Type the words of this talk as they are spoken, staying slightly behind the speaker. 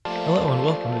Hello and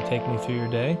welcome to Take Me Through Your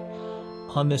Day.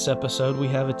 On this episode, we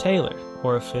have a tailor,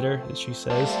 or a fitter, as she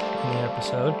says in the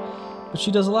episode. But she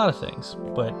does a lot of things,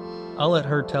 but I'll let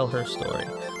her tell her story.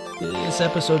 This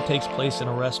episode takes place in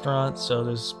a restaurant, so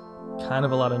there's kind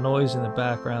of a lot of noise in the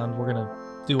background. We're going to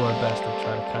do our best to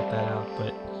try to cut that out,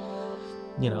 but,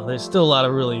 there's still a lot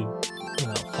of really,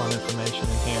 fun information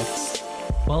in here.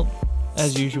 Well,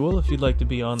 as usual, if you'd like to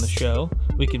be on the show,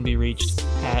 we can be reached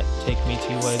at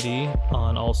TakeMeTYD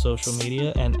on all social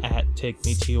media and at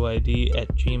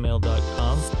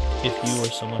TakeMeTYD@gmail.com if you or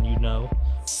someone you know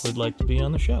would like to be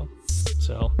on the show.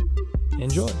 So,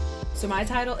 enjoy. So my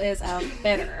title is a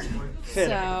fitter.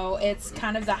 So it's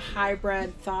kind of the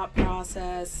hybrid thought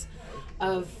process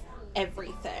of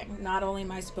everything. Not only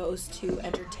am I supposed to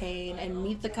entertain and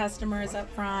meet the customers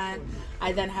up front,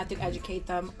 I then have to educate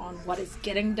them on what is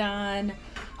getting done,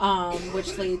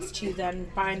 which leads to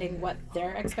then finding what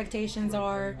their expectations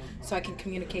are so I can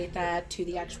communicate that to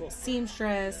the actual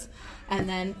seamstress, and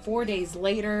then 4 days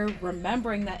later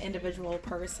remembering that individual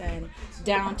person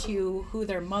down to who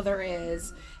their mother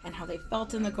is and how they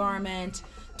felt in the garment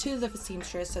to the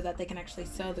seamstress so that they can actually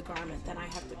sew the garment. Then I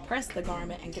have to press the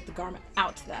garment and get the garment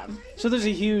out to them. So there's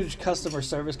a huge customer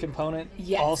service component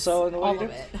Yes, also in the way all you do?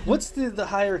 of it. What's the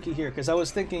hierarchy here? Because I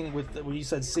was thinking when you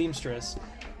said seamstress,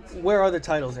 where are the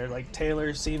titles there? Like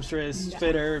tailor, seamstress,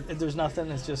 fitter? There's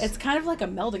nothing? It's kind of like a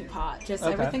melding pot. Just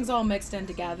Okay. Everything's all mixed in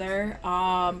together.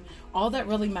 All that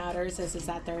really matters is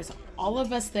that there's all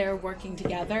of us there working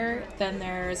together. Then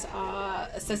there's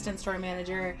assistant store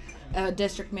manager,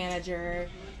 district manager,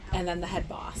 and then the head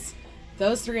boss.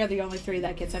 Those three are the only three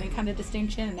that gets any kind of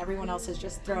distinction, and everyone else is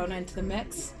just thrown into the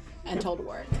mix and told to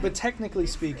work. But technically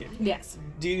speaking, Yes.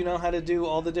 do you know how to do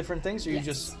all the different things, or you Yes.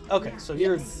 just so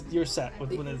Yes. you're set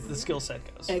with when the skill set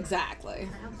goes? Exactly.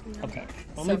 Okay.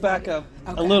 Let So me back funny. up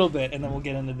a Okay. little bit, and then we'll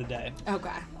get into the day.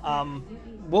 Okay.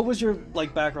 What was your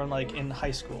background like in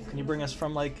high school? Can you bring us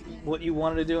from what you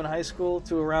wanted to do in high school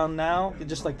to around now,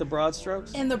 just like the broad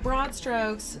strokes? In the broad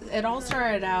strokes, it all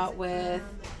started out with,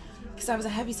 because I was a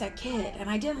heavyset kid and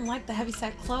I didn't like the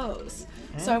heavyset clothes.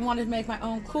 So I wanted to make my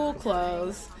own cool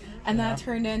clothes. And that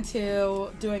turned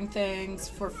into doing things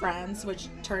for friends, which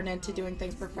turned into doing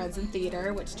things for friends in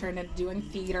theater, which turned into doing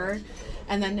theater.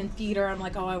 And then in theater, I'm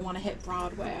like, oh, I want to hit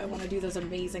Broadway. I want to do those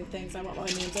amazing things. I want my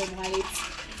names in lights.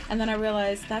 And then I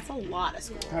realized that's a lot of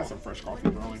school. Have some fresh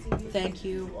coffee, darling. Thank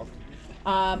you.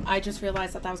 I just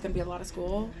realized that was going to be a lot of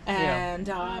school. And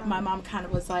my mom kind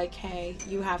of was like, hey,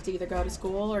 you have to either go to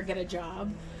school or get a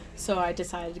job. So I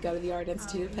decided to go to the Art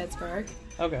Institute of Pittsburgh.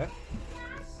 Okay.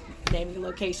 Naming the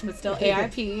location, but still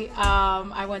AIP.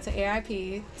 I went to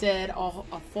AIP, did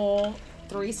a full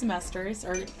 3 semesters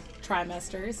or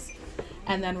trimesters,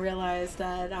 and then realized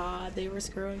that they were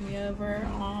screwing me over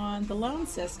on the loan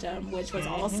system, which was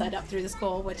all set up through the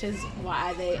school, which is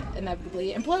why they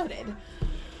inevitably imploded.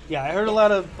 Yeah, I heard a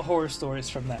lot of horror stories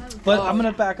from that. But I'm going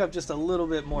to yeah. back up just a little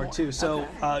bit more, too. So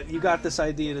you got this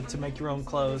idea to make your own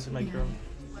clothes and make your own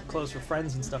clothes for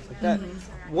friends and stuff like that.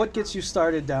 What gets you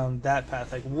started down that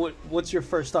path? Like, what's your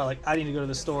first thought? Like, I need to go to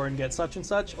the store and get such and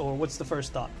such? Or what's the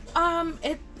first thought?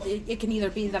 It can either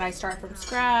be that I start from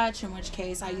scratch, in which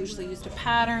case I usually used a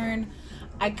pattern.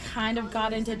 I kind of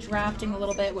got into drafting a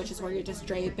little bit, which is where you're just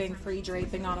free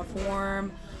draping on a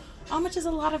form. Which is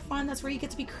a lot of fun. That's where you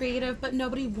get to be creative, but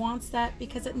nobody wants that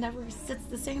because it never sits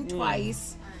the same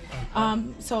twice.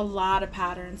 So a lot of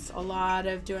patterns, a lot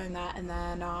of doing that, and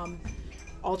then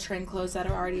altering clothes that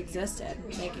already existed,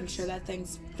 making sure that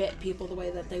things fit people the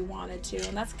way that they wanted to,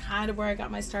 and that's kind of where I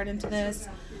got my start into this.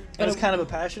 But it's kind of a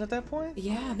passion at that point?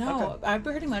 Yeah, no, Okay. I've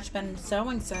pretty much been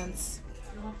sewing since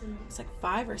it's like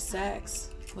 5 or 6.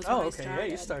 Was when I Okay. Yeah,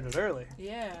 you started early.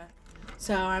 Yeah.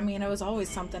 So, it was always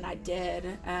something I did,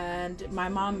 and my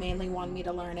mom mainly wanted me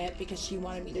to learn it because she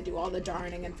wanted me to do all the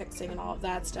darning and fixing and all of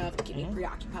that stuff to keep me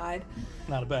preoccupied.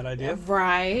 Not a bad idea.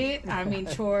 Right.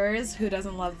 Chores, who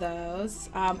doesn't love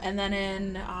those? And then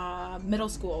in middle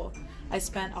school, I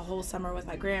spent a whole summer with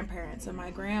my grandparents, and my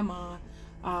grandma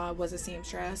was a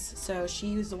seamstress, so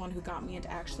she was the one who got me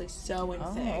into actually sewing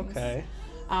things. Okay.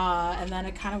 And then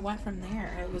it kind of went from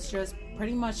there. It was just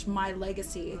pretty much my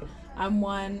legacy. I'm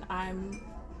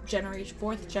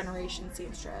 4th generation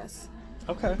seamstress.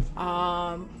 Okay.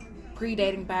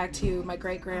 Predating back to my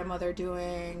great grandmother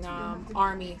doing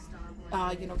army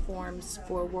uniforms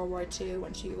for World War II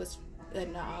when she was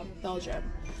in Belgium.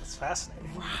 That's fascinating.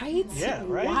 Right? Yeah,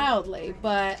 right. Wildly,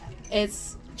 but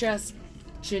it's just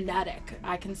genetic.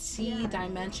 I can see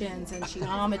dimensions and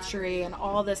geometry and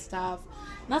all this stuff.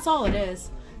 And that's all it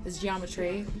is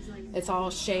geometry. It's all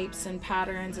shapes and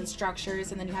patterns and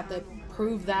structures, and then you have the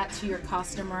prove that to your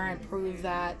customer and prove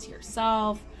that to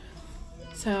yourself.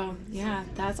 So yeah,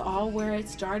 that's all where it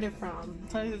started from.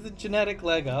 The genetic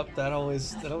leg up, that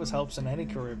always helps in any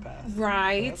career path.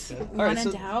 Right. All When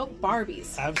in doubt,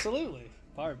 Barbies. Absolutely.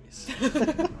 Barbies.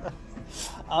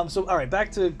 So all right,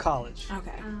 back to college.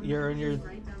 Okay. You're in your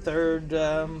third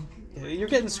you're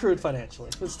getting screwed financially.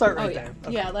 Let's start right yeah. there.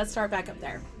 Okay. Yeah, let's start back up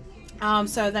there.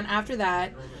 So then after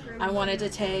that, I wanted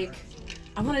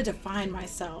to find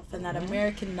myself in that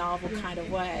American novel kind of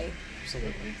way.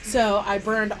 Absolutely. So I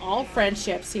burned all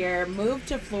friendships here, moved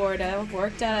to Florida,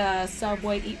 worked at a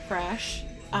Subway Eat Fresh,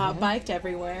 biked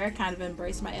everywhere, kind of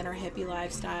embraced my inner hippie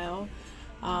lifestyle.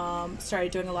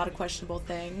 Started doing a lot of questionable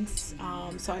things.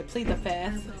 So I plead the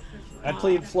fifth. I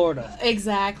plead Florida.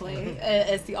 Exactly.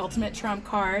 It's the ultimate trump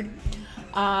card.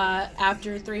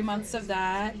 After 3 months of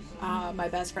that, my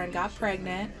best friend got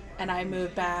pregnant, and I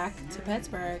moved back to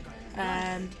Pittsburgh.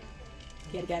 And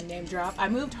yet again, name drop, I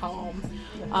moved home.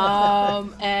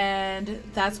 And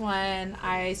that's when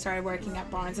I started working at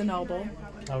Barnes & Noble.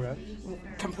 Okay.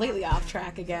 Completely off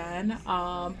track again.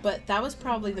 But that was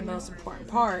probably the most important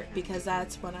part, because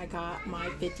that's when I got my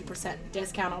 50%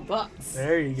 discount on books.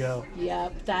 There you go.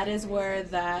 Yep, that is where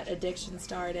that addiction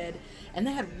started. And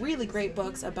they had really great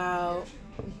books about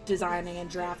designing and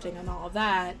drafting and all of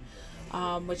that,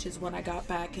 which is when I got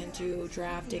back into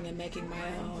drafting and making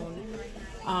my own.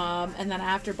 And then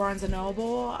after Barnes &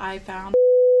 Noble, I found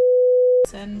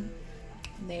and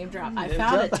name drop. I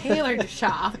found a tailor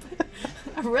shop,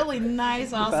 a really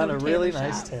nice, awesome found a really tailor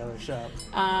nice shop, tailor shop.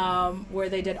 where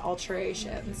they did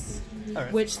alterations. All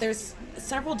right. Which there's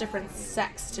several different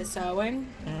sects to sewing.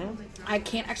 I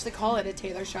can't actually call it a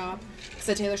tailor shop, because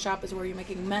a tailor shop is where you're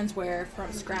making menswear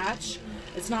from scratch.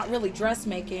 It's not really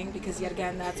dressmaking, because yet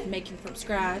again, that's making from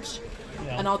scratch.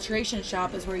 Yeah. An alteration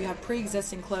shop is where you have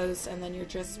pre-existing clothes and then you're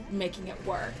just making it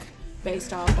work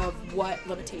based off of what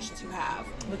limitations you have.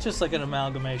 It's just like an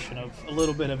amalgamation of a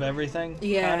little bit of everything.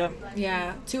 Yeah, Kinda.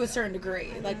 yeah, to a certain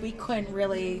degree. Like, we couldn't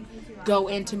really go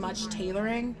into much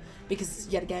tailoring, because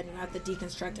yet again, you have to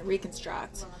deconstruct and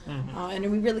reconstruct.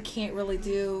 And we really can't really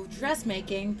do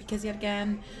dressmaking, because yet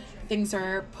again, things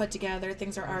are put together,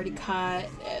 things are already cut.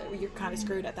 You're kind of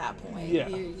screwed at that point. Yeah.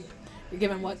 You're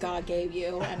given what God gave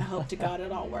you and hope to God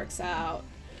it all works out.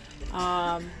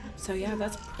 So yeah,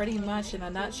 that's pretty much in a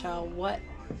nutshell what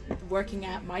working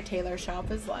at my tailor shop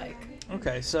is like.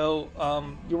 Okay, so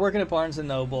you're working at Barnes &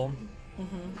 Noble.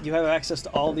 You have access to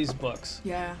all these books.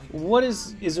 Yeah. What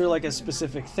is there like a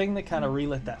specific thing that kind of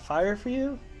relit that fire for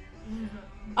you?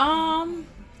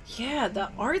 Yeah, the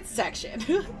art section.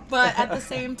 But at the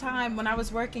same time, when I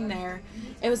was working there,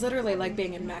 it was literally like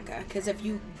being in Mecca, because if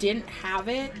you didn't have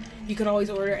it, you could always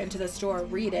order it into the store,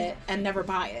 read it, and never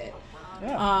buy it.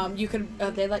 Yeah. You could.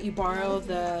 They let you borrow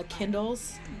the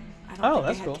Kindles. I don't think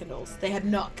that's they had cool. Kindles. They had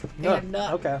Nook. They had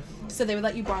Nook. Okay. So they would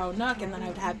let you borrow Nook, and then I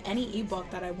would have any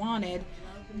ebook that I wanted,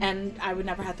 and I would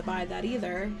never have to buy that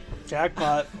either.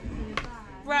 Jackpot.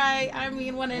 Right. I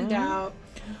mean, when in doubt.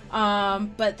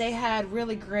 But they had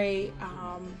really great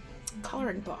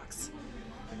coloring books,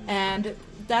 and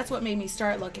that's what made me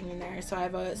start looking in there. So I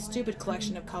have a stupid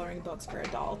collection of coloring books for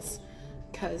adults.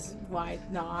 Because why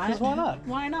not? 'Cause why not?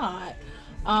 Why not?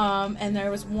 And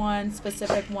there was one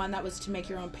specific one that was to make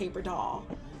your own paper doll.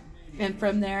 And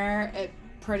from there, it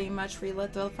pretty much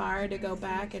relit the fire to go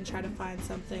back and try to find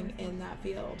something in that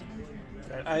field.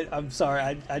 I'm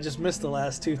sorry, I just missed the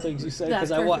last two things you said, because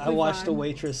That's I perfectly watched fine. the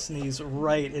waitress sneeze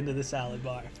right into the salad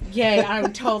bar. Yay,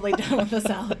 I'm totally done with the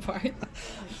salad part.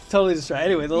 Totally distracted.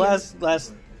 Anyway, the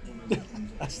last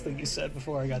thing you said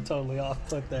before I got totally off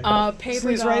clip there. Paper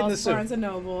Sneeze dolls, right in the soup. Barnes &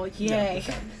 Noble, yay. Yeah,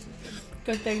 okay.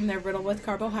 Good thing they're riddled with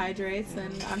carbohydrates,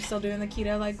 and I'm still doing the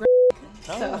keto like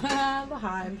so,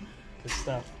 L'chaim. Good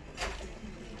stuff.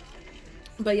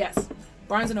 But yes,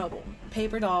 Barnes & Noble,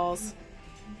 paper dolls.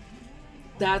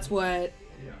 That's what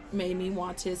made me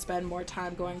want to spend more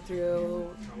time going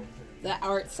through the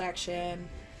art section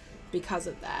because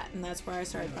of that. And that's where I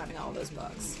started finding all those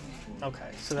books.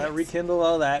 Okay, so that rekindled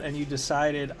all that, and you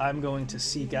decided, I'm going to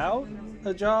seek out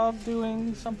a job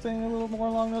doing something a little more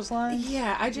along those lines?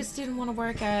 Yeah, I just didn't want to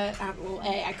work at well,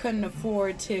 I couldn't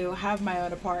afford to have my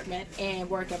own apartment and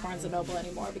work at Barnes & Noble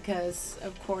anymore, because,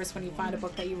 of course, when you find a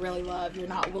book that you really love, you're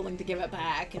not willing to give it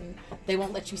back, and they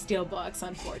won't let you steal books,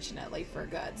 unfortunately, for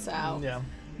good. So Yeah.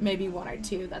 maybe one or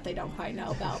two that they don't quite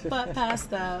know about. But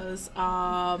past those,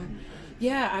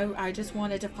 yeah, I just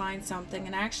wanted to find something.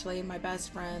 And actually, my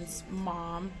best friend's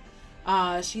mom,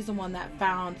 she's the one that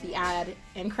found the ad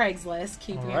in Craigslist,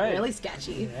 keeping All right. it really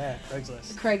sketchy. Yeah,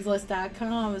 Craigslist.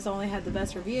 Craigslist.com has only had the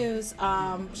best reviews.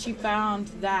 She found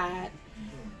that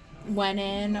Went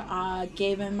in,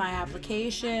 gave in my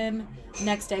application.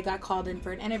 Next day got called in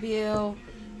for an interview.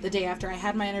 The day after I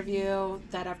had my interview,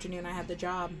 that afternoon I had the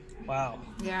job. Wow.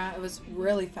 Yeah, it was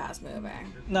really fast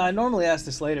moving. Now, I normally ask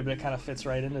this later, but it kind of fits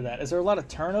right into that. Is there a lot of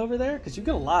turnover there? Because you've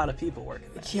got a lot of people working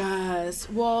there. Yes.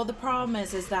 Well, the problem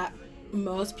is that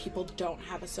most people don't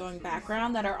have a sewing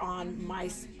background that are on my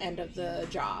end of the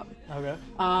job. Okay.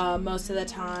 Most of the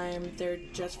time, they're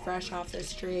just fresh off the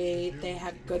street. They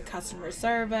have good customer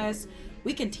service.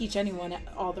 We can teach anyone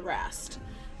all the rest.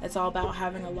 It's all about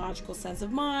having a logical sense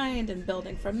of mind and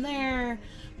building from there.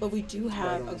 But we do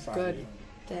have a good...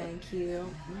 Thank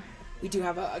you. We do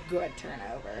have a good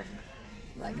turnover.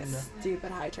 Like a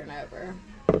stupid high turnover.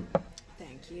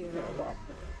 Thank you.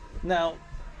 Now,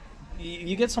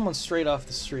 you get someone straight off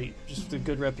the street, just a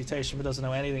good reputation, but doesn't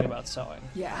know anything about sewing.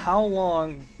 Yeah. How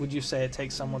long would you say it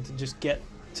takes someone to just get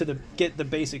the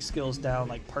basic skills down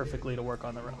like perfectly to work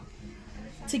on their own?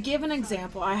 To give an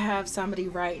example, I have somebody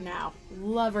right now,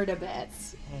 love her to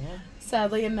bits. Mm-hmm.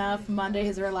 Sadly enough, Monday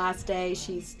is her last day.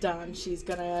 She's done. She's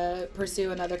gonna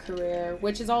pursue another career,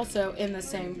 which is also in the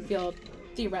same field,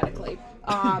 theoretically.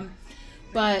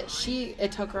 But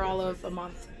it took her all of a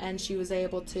month, and she was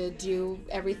able to do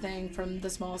everything from the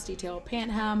smallest detail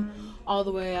pant hem all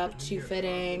the way up to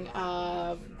fitting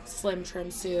a slim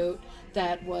trim suit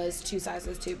that was 2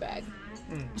 sizes too big.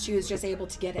 She was just able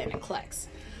to get in and clicks.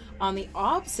 On the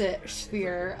opposite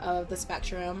sphere of the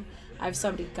spectrum, I have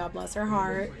somebody, God bless her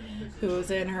heart,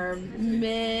 who's in her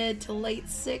mid to late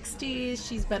 60s.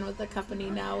 She's been with the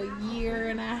company now a year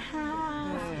and a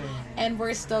half. And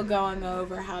we're still going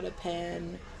over how to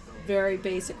pin very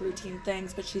basic routine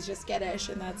things, but she's just skittish.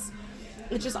 And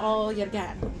it's just all, yet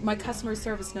again, my customer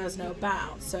service knows no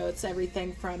bounds. So it's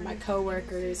everything from my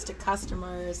coworkers to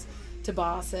customers to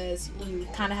bosses. You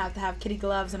kind of have to have kitty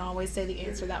gloves and always say the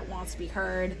answer that wants to be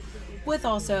heard, with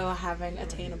also having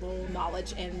attainable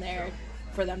knowledge in there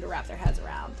for them to wrap their heads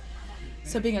around.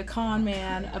 So being a con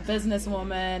man, a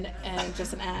businesswoman, and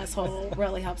just an asshole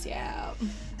really helps you out.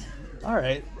 All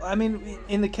right. I mean,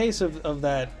 in the case of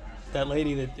that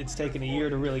lady that it's taken a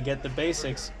year to really get the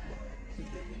basics,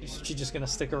 is she just going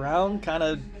to stick around, kind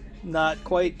of not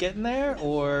quite getting there,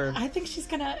 or? I think she's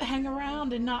going to hang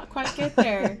around and not quite get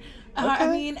there. Okay.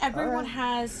 I mean, everyone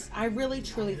has, I really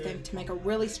truly think to make a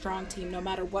really strong team, no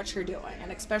matter what you're doing,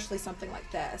 and especially something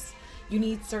like this, you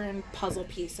need certain puzzle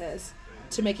pieces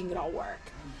to making it all work.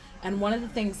 And one of the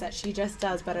things that she just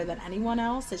does better than anyone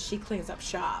else is she cleans up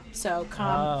shop. So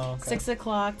come 6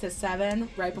 o'clock to 7,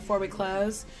 right before we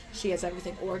close, she has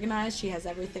everything organized. She has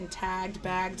everything tagged,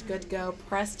 bagged, good to go,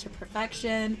 pressed to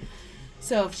perfection.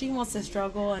 So if she wants to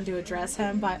struggle and do a dress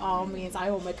hem, by all means,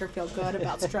 I will make her feel good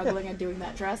about struggling and doing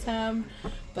that dress hem.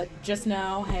 But just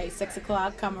know, hey, 6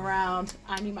 o'clock, come around.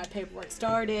 I need my paperwork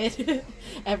started,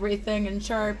 everything in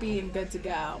Sharpie, and good to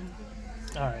go.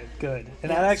 All right, good.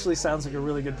 And that actually sounds like a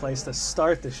really good place to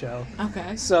start the show.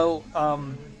 Okay. So,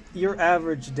 your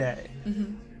average day,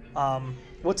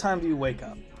 what time do you wake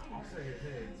up?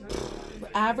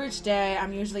 Average day,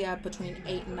 I'm usually up between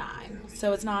 8 and 9.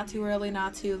 So it's not too early,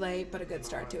 not too late, but a good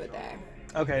start to a day.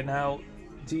 Okay, now,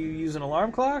 do you use an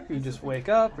alarm clock, or you just wake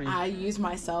up? Or I use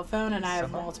my cell phone, and I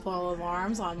have multiple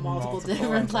alarms on multiple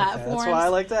different platforms. Okay. That's why I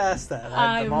like to ask that.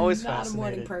 I'm always not fascinated. a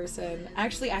morning person.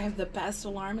 Actually, I have the best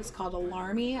alarm. It's called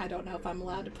Alarmy. I don't know if I'm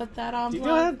allowed to put that on. You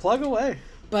go ahead, plug away.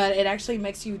 But it actually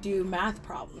makes you do math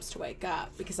problems to wake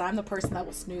up, because I'm the person that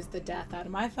will snooze the death out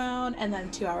of my phone, and then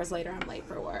 2 hours later I'm late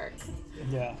for work.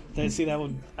 Yeah, see, that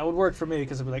would work for me,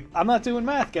 because I'd be like, I'm not doing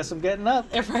math, guess I'm getting up.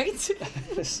 Right?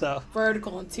 So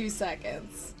vertical in 2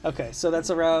 seconds. Okay, so that's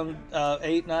around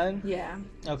 8, 9? Yeah.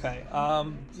 Okay.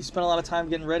 You spend a lot of time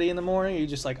getting ready in the morning, or you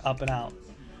just like up and out?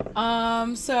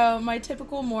 So my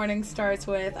typical morning starts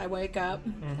with I wake up.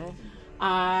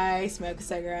 I smoke a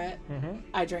cigarette.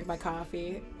 I drink my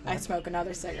coffee. I smoke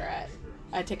another cigarette.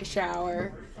 I take a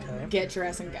shower, get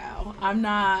dressed, and go. I'm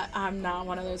not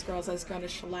one of those girls that's going to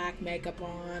shellac makeup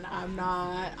on. I'm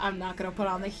not going to put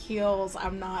on the heels.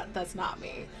 That's not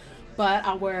me. But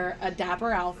I'll wear a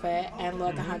dapper outfit and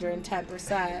look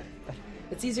 110%.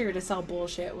 It's easier to sell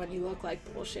bullshit when you look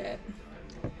like bullshit.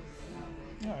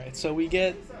 All right, so we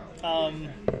get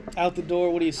out the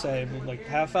door. What do you say? Like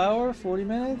half hour, 40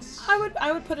 minutes?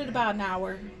 I would put it about an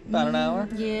hour. About an hour?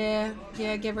 Yeah,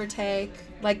 give or take.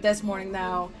 Like this morning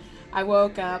though, I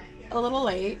woke up a little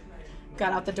late,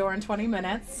 got out the door in 20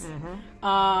 minutes,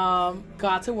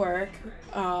 got to work,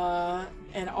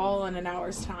 and all in an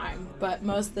hour's time. But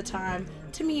most of the time,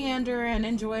 to meander and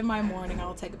enjoy my morning,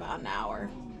 I'll take about an hour.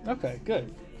 Okay,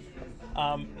 good.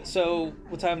 So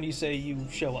what time do you say you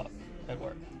show up at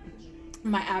work?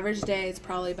 My average day is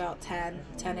probably about 10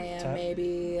 a.m., 10?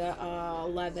 maybe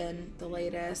 11, the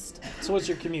latest. So what's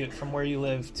your commute from where you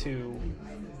live to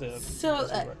the... So,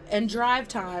 and drive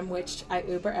time, which I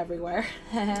Uber everywhere.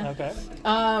 Okay.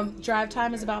 Drive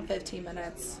time is about 15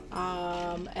 minutes.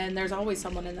 And there's always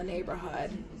someone in the neighborhood.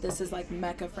 This is like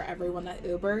Mecca for everyone that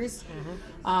Ubers,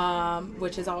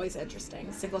 which is always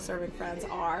interesting. Single serving friends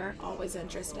are always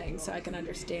interesting, so I can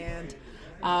understand.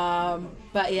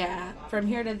 But yeah, from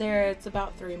here to there, it's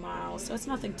about 3 miles, so it's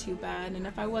nothing too bad. And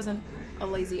if I wasn't a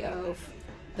lazy oaf,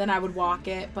 then I would walk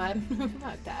it, but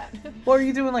not that. Well, are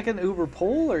you doing like an Uber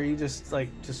pool, or are you just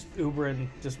Uber and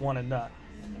just one and done?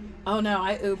 Oh no,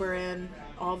 I Uber in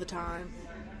all the time.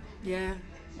 Yeah.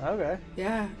 Okay.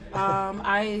 Yeah.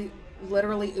 I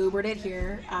literally Ubered it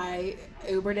here. I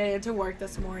Ubered it into work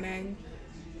this morning.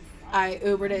 I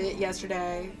Ubered it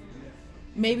yesterday.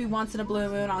 Maybe once in a blue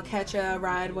moon I'll catch a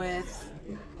ride with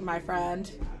my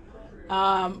friend.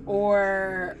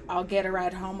 Or I'll get a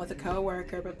ride home with a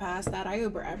coworker, but past that I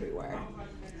Uber everywhere.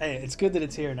 Hey, it's good that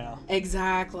it's here now.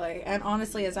 Exactly. And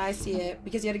honestly, as I see it,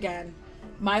 because yet again,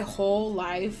 my whole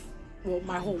life, well,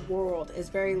 my whole world is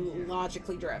very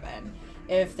logically driven.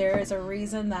 If there is a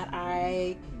reason that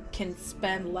I can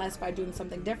spend less by doing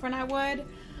something different, I would.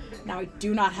 Now, I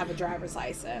do not have a driver's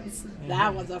license.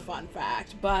 That one's a fun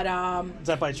fact. But, Is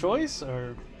that by choice,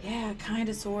 or? yeah, kind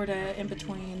of, sort of, in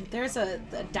between. There's a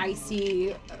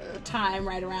dicey time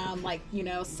right around,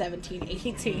 17,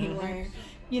 18, where,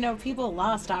 people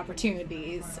lost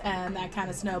opportunities, and that kind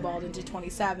of snowballed into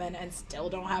 27 and still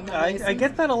don't have my license. I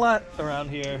get that a lot around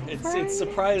here. It's Right. it's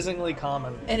surprisingly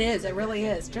common. It is. It really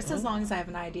is. Just as long as I have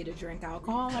an ID to drink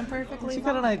alcohol, I'm perfectly You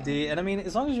got an fine. ID, and I mean,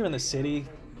 as long as you're in the city,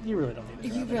 you really don't need to.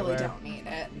 You drive really anywhere. don't need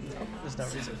it. There's no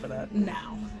reason for that.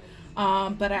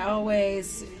 No. But I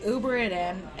always Uber it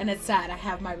in, and it's sad. I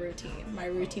have my routine. My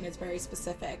routine is very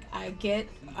specific. I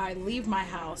leave my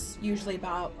house usually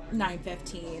about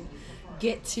 9:15.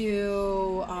 Get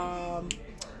to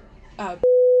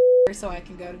so I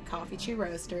can go to Coffee Chew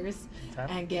Roasters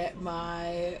and get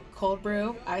my cold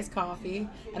brew iced coffee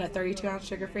and a 32-ounce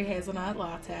sugar-free hazelnut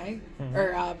latte,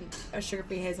 or a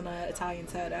sugar-free hazelnut Italian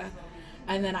soda.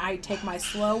 And then I take my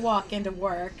slow walk into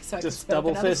work so I Just can smoke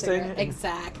double another fisting? cigarette.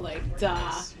 Exactly.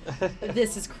 Duh.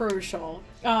 This is crucial.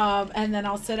 And then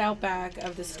I'll sit out back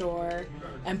of the store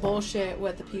and bullshit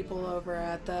with the people over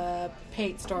at the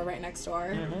paint store right next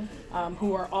door,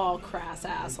 who are all crass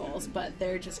assholes, but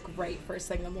they're just great first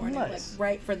thing in the morning, Nice. like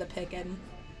right for the picking.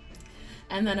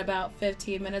 And then about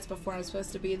 15 minutes before I'm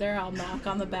supposed to be there, I'll knock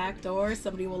on the back door.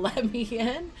 Somebody will let me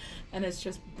in, and it's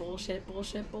just bullshit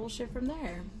from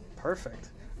there. Perfect.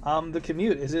 The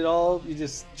commute, is it all you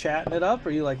just chatting it up,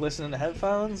 or you like listening to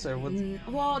headphones, or what?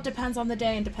 Well, it depends on the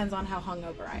day and depends on how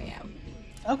hungover I am.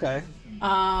 Okay.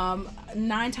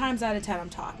 9 times out of 10,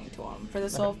 I'm talking to them for the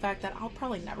sole fact that I'll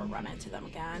probably never run into them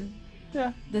again.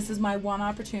 Yeah. This is my one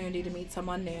opportunity to meet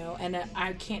someone new, and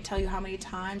I can't tell you how many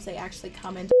times they actually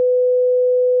come into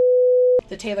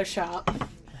the tailor shop.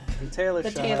 The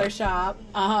Taylor shop.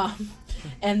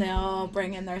 And they'll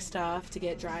bring in their stuff to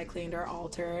get dry cleaned or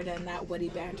altered, and that witty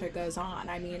banter goes on.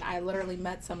 I mean, I literally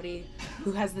met somebody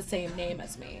who has the same name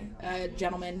as me, a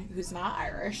gentleman who's not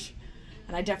Irish,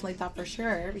 and I definitely thought for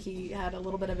sure he had a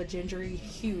little bit of a gingery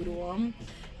hue to him,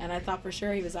 and I thought for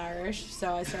sure he was Irish,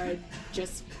 so I started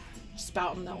just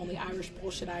spouting the only Irish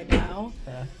bullshit I know.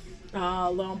 Yeah.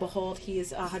 Lo and behold,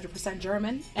 he's 100%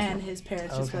 German, and his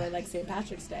parents just really like St.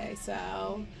 Patrick's Day,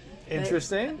 so...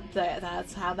 Interesting.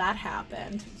 That's how that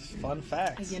happened. Fun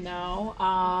facts.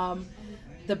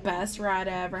 The best ride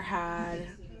I ever had...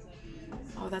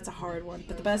 Oh, that's a hard one.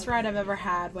 But the best ride I've ever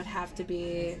had would have to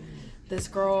be this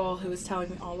girl who was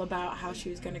telling me all about how she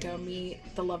was going to go meet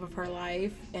the love of her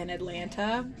life in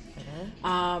Atlanta.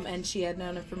 And she had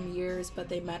known him from years, but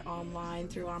they met online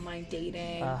through online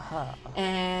dating.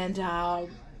 And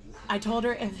I told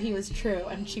her if he was true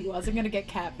and she wasn't going to get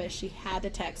catfish, she had to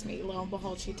text me. Lo and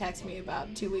behold, she texted me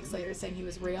about 2 weeks later saying he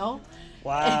was real.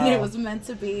 Wow. And it was meant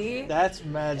to be. That's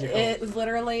magical. It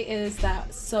literally is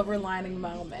that silver lining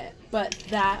moment. But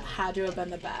that had to have been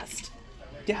the best.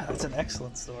 Yeah, that's an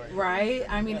excellent story. Right?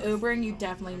 I mean, Ubering, you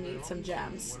definitely meet some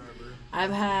gems.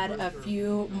 I've had a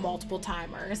few multiple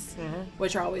timers,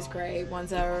 which are always great.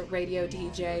 One's a radio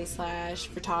DJ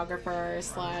 / photographer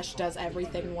 / does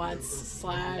everything once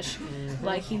 /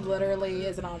 like he literally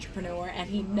is an entrepreneur and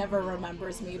he never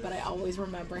remembers me, but I always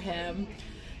remember him.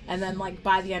 And then like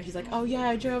by the end he's like, oh yeah,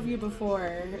 I drove you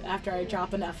before, after I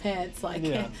drop enough hints, like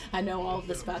I know all of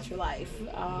this about your life.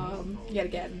 Yet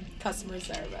again, customer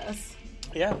service.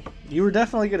 Yeah, you were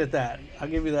definitely good at that. I'll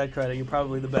give you that credit. You're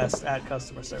probably the best at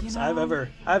customer service I've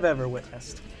ever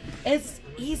witnessed. It's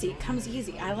easy. It comes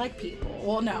easy. I like people.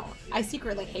 Well, no, I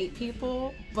secretly hate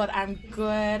people, but I'm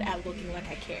good at looking like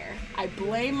I care. I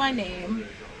blame my name,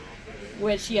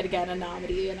 which yet again,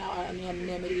 anonymity and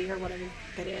anonymity or whatever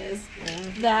it is.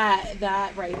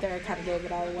 That right there kind of gave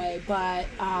it all away. But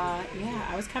yeah,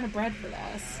 I was kind of bred for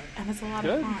this, and it's a lot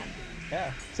of fun.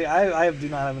 Yeah. See, I do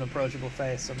not have an approachable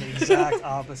face. I'm the exact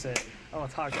opposite. I don't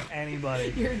want to talk to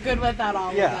anybody. You're good with that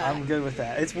all Yeah, of that. I'm good with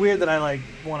that. It's weird that I like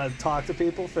want to talk to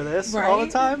people for this all the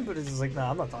time, but it's just like, no,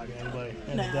 I'm not talking to anybody.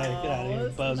 No, Get out of here,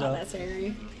 it's bozo. not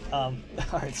necessary. All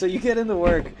right, so you get into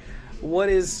work. What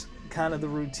is kind of the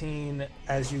routine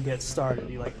as you get started?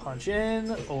 You like punch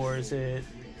in, or is it?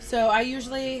 So I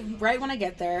usually, right when I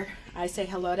get there, I say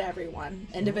hello to everyone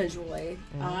individually.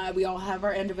 We all have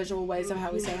our individual ways of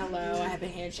how we say hello. I have a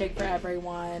handshake for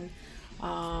everyone.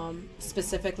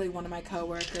 Specifically, one of my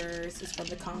coworkers is from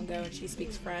the Congo and she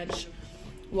speaks French.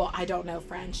 Well, I don't know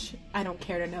French. I don't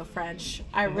care to know French.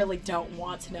 I really don't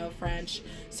want to know French.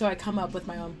 So I come up with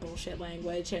my own bullshit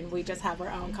language and we just have our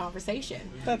own conversation.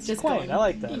 That's just quaint. I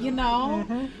like that. You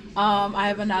know? I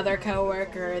have another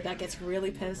coworker that gets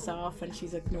really pissed off when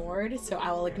she's ignored. So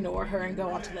I will ignore her and go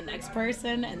on to the next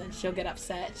person. And then she'll get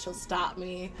upset. She'll stop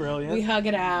me. Brilliant. We hug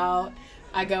it out.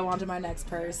 I go on to my next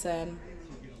person.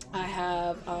 I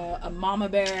have a mama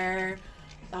bear,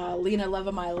 Lena Love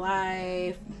of My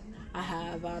Life. I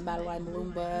have Madeline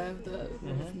Malumba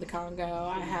from the Congo.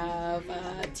 I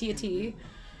have Tia T.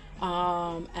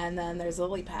 And then there's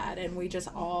Lily Pad. And we just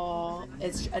all,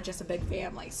 it's just a big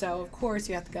family. So, of course,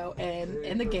 you have to go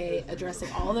in the gate, addressing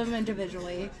all of them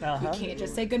individually. You can't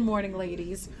just say good morning,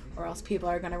 ladies, or else people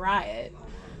are going to riot.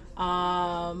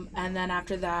 And then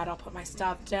after that, I'll put my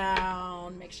stuff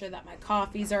down, make sure that my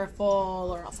coffees are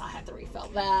full, or else I'll have to refill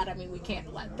that. I mean, we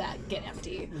can't let that get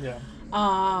empty. Yeah.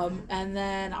 And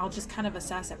then I'll just kind of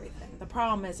assess everything. The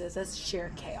problem is it's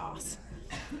sheer chaos.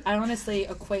 I honestly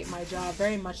equate my job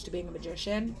very much to being a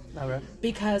magician. Okay.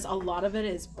 Because a lot of it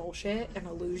is bullshit and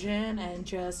illusion, and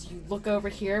just you look over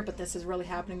here, but this is really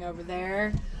happening over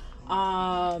there.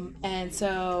 And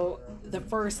so the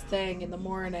first thing in the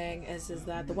morning is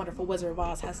that the wonderful Wizard of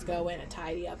Oz has to go in and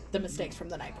tidy up the mistakes from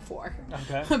the night before.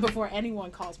 Okay. Before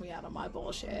anyone calls me out on my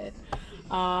bullshit.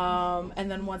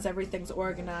 And then once everything's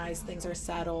organized, things are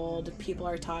settled, people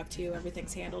are talked to,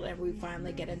 everything's handled, and we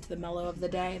finally get into the mellow of the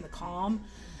day and the calm.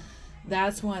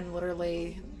 That's when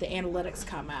literally the analytics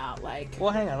come out. Like, well,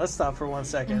 hang on. Let's stop for 1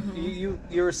 second.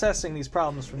 You're assessing these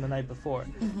problems from the night before.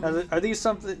 Now, are these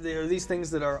things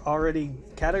that are already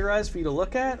categorized for you to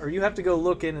look at, or you have to go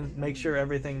look in and make sure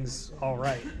everything's all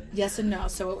right? Yes and no.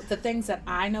 So the things that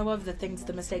I know of,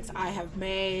 the mistakes I have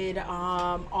made,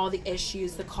 all the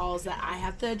issues, the calls that I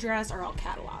have to address are all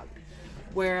cataloged.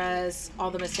 Whereas all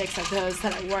the mistakes of those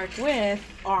that I work with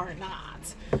are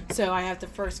not. So I have to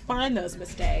first find those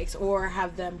mistakes or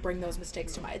have them bring those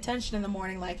mistakes to my attention in the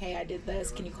morning, like, hey, I did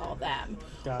this, can you call them?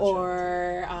 Gotcha.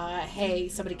 Or, hey,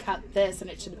 somebody cut this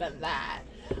and it should have been that.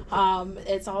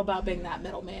 It's all about being that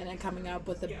middleman and coming up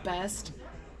with the best,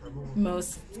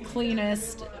 most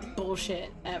cleanest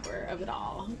bullshit ever of it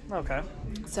all. Okay.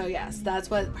 So yes, that's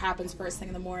what happens first thing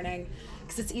in the morning,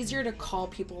 because it's easier to call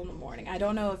people in the morning. I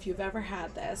don't know if you've ever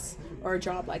had this or a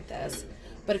job like this,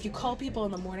 but if you call people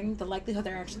in the morning, the likelihood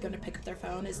they're actually going to pick up their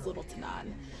phone is little to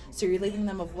none. So you're leaving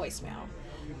them a voicemail.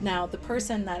 Now, the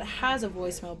person that has a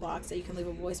voicemail box that you can leave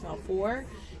a voicemail for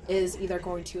is either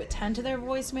going to attend to their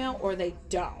voicemail or they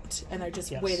don't, and they're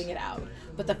just waiting it out.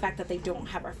 But the fact that they don't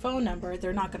have our phone number,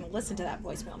 they're not going to listen to that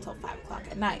voicemail until 5 o'clock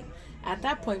at night. At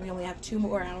that point, we only have 2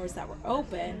 more hours that we're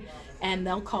open, and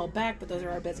they'll call back, but those are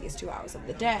our busiest 2 hours of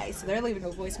the day. So they're leaving a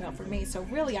voicemail for me. So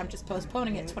really, I'm just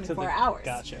postponing it 24 hours.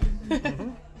 Gotcha.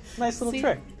 Nice little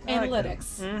trick.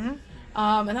 Analytics.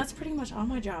 And that's pretty much all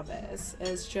my job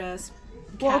is just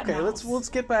cat and mouse. Let's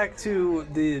get back to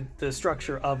the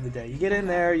structure of the day. You get in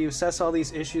there, you assess all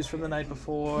these issues from the night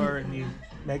before, and you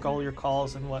make all your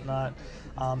calls and whatnot.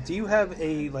 Do you have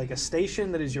a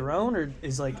station that is your own, or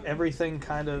is like everything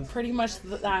kind of pretty much?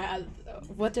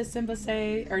 What does Simba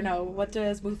say? Or no, what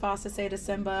does Mufasa say to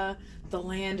Simba? The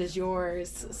land is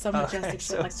yours. Some majestic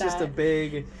shit like it's that. Just a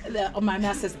big. My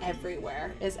mess is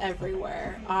everywhere.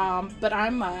 But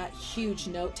I'm a huge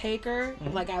note taker.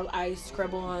 Like I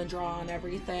scribble and draw on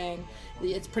everything.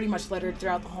 It's pretty much littered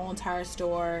throughout the whole entire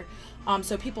store.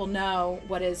 So people know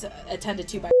what is attended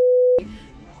to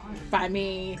by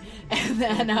me, and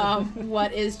then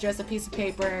what is just a piece of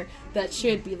paper that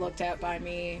should be looked at by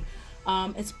me.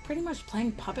 It's pretty much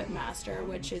playing Puppet Master,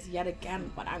 which is yet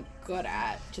again what I'm good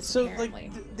at. Apparently.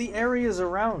 Like the areas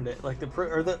around it, like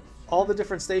all the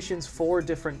different stations for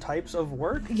different types of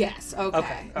work. Yes.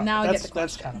 Okay. Now I get the question.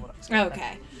 That's kind of what I'm saying.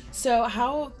 Okay. So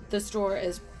how the store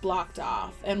is blocked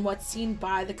off and what's seen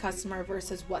by the customer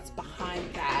versus what's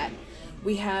behind that.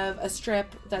 We have a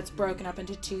strip that's broken up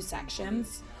into 2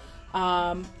 sections.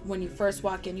 When you first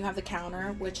walk in, you have the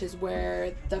counter, which is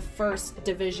where the first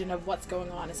division of what's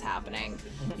going on is happening.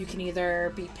 You can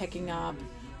either be picking up,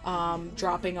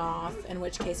 dropping off, in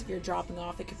which case if you're dropping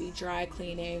off, it could be dry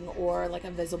cleaning or like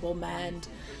a visible mend,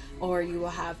 or you will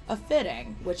have a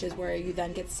fitting, which is where you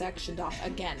then get sectioned off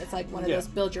again. It's like one of those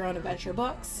build your own adventure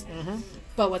books.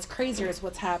 But what's crazier is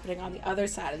what's happening on the other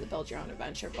side of the build your own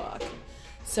adventure book.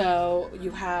 So you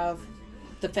have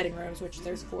the fitting rooms, which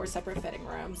there's 4 separate fitting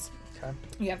rooms. Okay.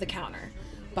 You have the counter.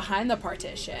 Behind the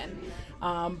partition,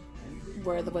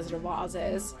 where the Wizard of Oz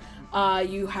is,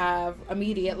 you have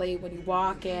immediately when you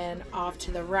walk in off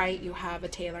to the right, you have a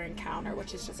tailoring counter,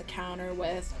 which is just a counter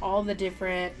with all the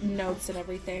different notes and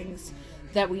everything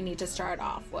that we need to start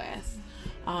off with.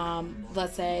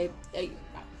 Let's say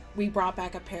we brought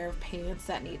back a pair of pants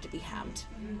that need to be hemmed.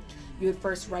 You would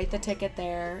first write the ticket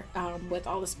there with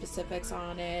all the specifics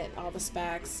on it, all the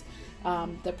specs.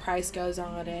 The price goes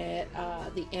on it.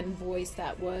 The invoice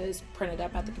that was printed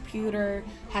up at the computer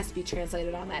has to be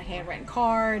translated on that handwritten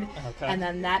card. Okay. And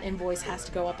then that invoice has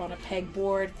to go up on a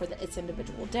pegboard for its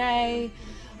individual day.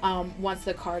 Once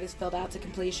the card is filled out to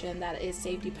completion, that is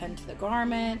safety pinned to the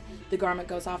garment. The garment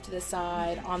goes off to the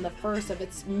side on the first of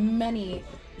its many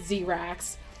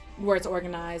Z-racks, where it's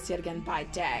organized yet again by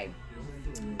day.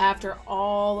 After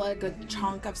all a good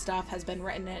chunk of stuff has been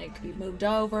written in, it could be moved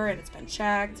over and it's been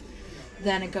checked.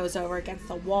 Then it goes over against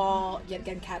the wall, yet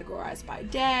again categorized by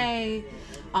day.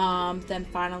 Then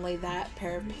finally that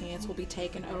pair of pants will be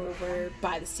taken over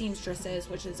by the seamstresses,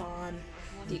 which is on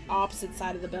the opposite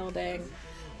side of the building,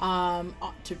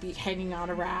 to be hanging on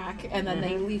a rack. And then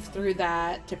they leaf through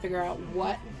that to figure out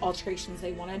what alterations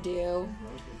they want to do.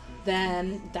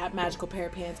 Then that magical pair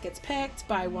of pants gets picked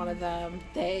by one of them.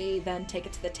 They then take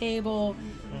it to the table,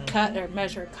 cut or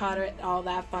measure, cut it, all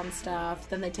that fun stuff.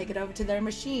 Then they take it over to their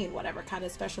machine, whatever kind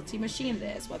of specialty machine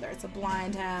it is, whether it's a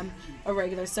blind hem, a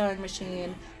regular sewing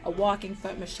machine, a walking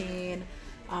foot machine,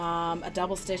 a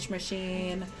double stitch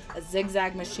machine, a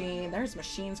zigzag machine. There's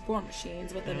machines for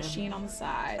machines with a machine on the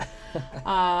side.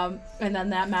 And then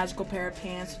that magical pair of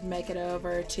pants would make it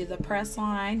over to the press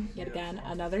line, yet again,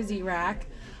 another Z-rack.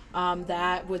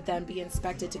 That would then be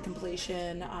inspected to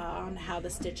completion on how the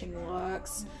stitching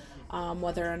looks,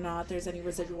 whether or not there's any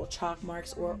residual chalk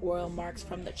marks or oil marks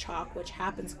from the chalk, which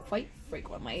happens quite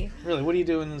frequently. Really? What do you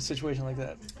do in a situation like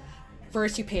that?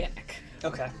 First, you panic.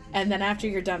 Okay. And then after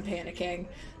you're done panicking,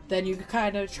 then you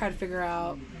kind of try to figure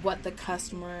out what the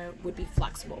customer would be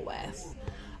flexible with.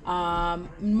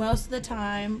 Most of the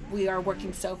time, we are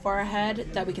working so far ahead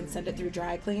that we can send it through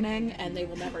dry cleaning and they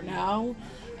will never know.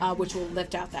 Which will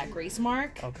lift out that grease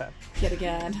mark. Okay. Yet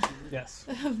again. Yes.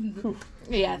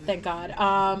 Yeah, thank God.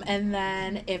 And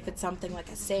then if it's something like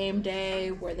a same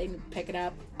day where they pick it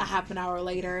up a half an hour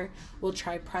later, we'll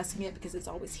try pressing it because it's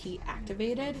always heat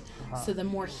activated. So the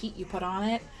more heat you put on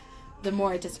it, the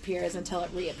more it disappears until it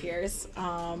reappears.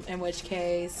 In which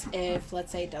case, if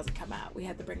let's say it doesn't come out, we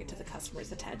have to bring it to the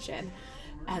customer's attention.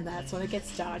 And that's when it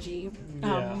gets dodgy.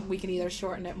 We can either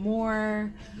shorten it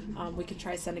more, we can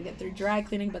try sending it through dry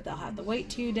cleaning, but they'll have to wait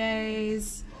 2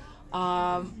 days,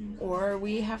 or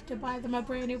we have to buy them a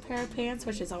brand new pair of pants,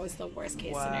 which is always the worst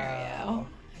case scenario.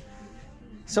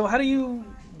 So how do you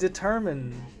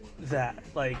determine that?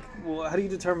 Like, well, how do you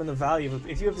determine the value of,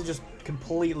 if you have to just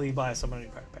completely buy someone a new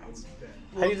pair of pants?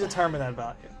 How do you determine that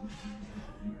value?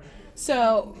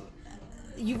 So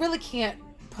you really can't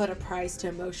put a price to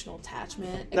emotional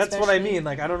attachment. That's what I mean.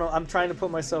 Like, I don't know. I'm trying to put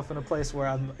myself in a place where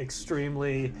I'm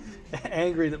extremely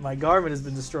angry that my garment has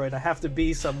been destroyed. I have to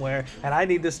be somewhere, and I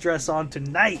need this dress on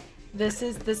tonight. This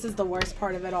is the worst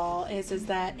part of it all is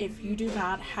that if you do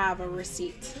not have a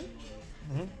receipt,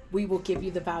 we will give you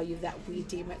the value that we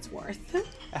deem it's worth.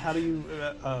 How do you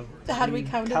how do we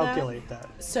come to calculate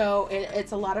that? So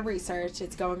it's a lot of research.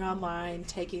 It's going online,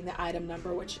 taking the item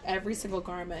number, which every single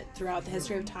garment throughout the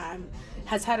history of time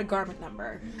has had a garment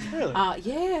number. Really?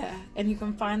 Yeah, and you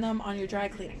can find them on your dry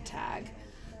cleaning tag.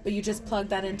 But you just plug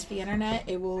that into the internet.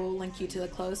 It will link you to the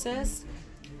closest.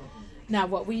 Now,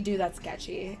 what we do that's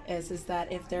sketchy is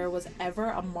that if there was ever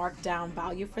a marked down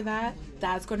value for that,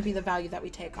 that's going to be the value that we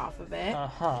take off of it.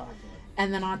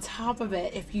 And then on top of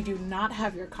it, if you do not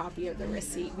have your copy of the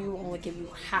receipt, we will only give you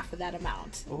half of that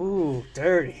amount. Ooh,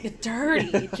 dirty.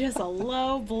 Dirty. Just a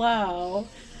low blow.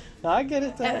 No, I get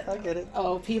it, though. I get it.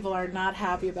 Oh, people are not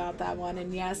happy about that one.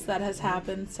 And yes, that has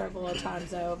happened several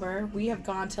times over. We have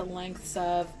gone to lengths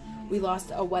of, we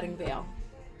lost a wedding veil.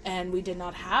 And we did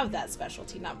not have that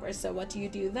specialty number. So what do you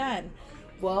do then?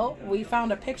 Well, we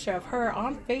found a picture of her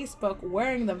on Facebook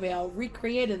wearing the veil,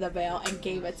 recreated the veil, and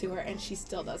gave it to her, and she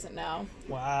still doesn't know.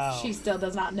 Wow. She still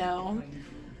does not know.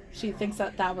 She thinks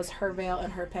that was her veil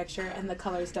in her picture, and the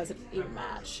colors doesn't even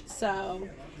match. So,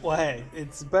 Well, hey,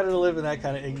 it's better to live in that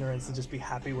kind of ignorance than just be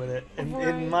happy with it. And Right.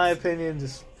 in my opinion,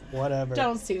 just whatever.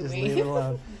 Don't sue just me. leave it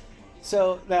alone.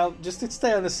 So now, just to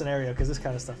stay on this scenario, because this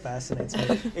kind of stuff fascinates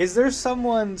me, is there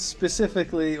someone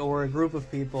specifically or a group of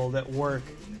people that work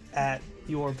at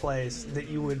your place that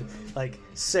you would, like,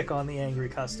 sick on the angry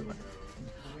customer?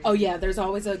 oh yeah, there's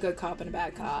always a good cop and a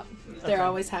bad cop. There Okay.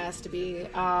 always has to be.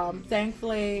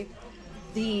 Thankfully,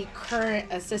 the current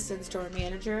assistant store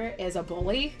manager is a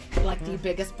bully, like the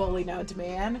biggest bully known to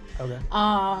man. Okay.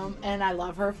 And I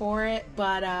love her for it,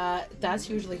 but that's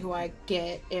usually who I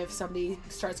get if somebody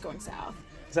starts going south.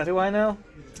 Is that who I know?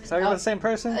 Is that the same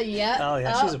person? Yeah. Oh,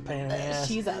 yeah, she's a pain in the ass.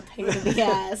 She's a pain in the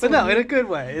ass. But no, in a good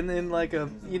way. In like a,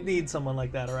 you need someone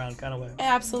like that around kind of way.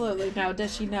 Absolutely. Now,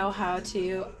 does she know how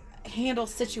to handle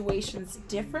situations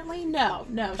differently? No.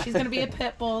 She's going to be a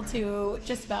pit bull to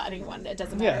just about anyone. It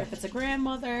doesn't matter Yeah. if it's a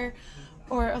grandmother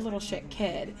or a little shit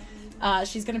kid.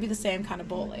 She's going to be the same kind of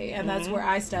bully. And that's where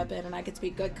I step in and I get to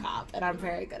be good cop. And I'm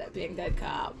very good at being good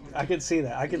cop. I could see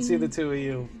that. I could see the two of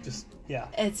you just, yeah.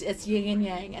 It's yin and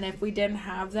yang. And if we didn't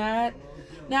have that,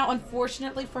 now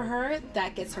unfortunately for her,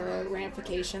 that gets her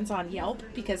ramifications on Yelp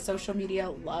because social media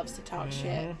loves to talk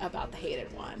shit about the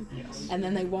hated one. Yes. And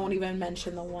then they won't even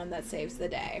mention the one that saves the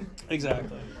day.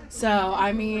 Exactly. So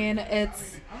I mean,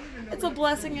 it's a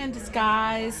blessing in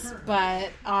disguise, but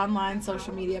online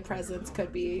social media presence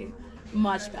could be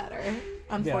much better.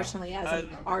 Unfortunately, as an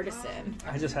artisan.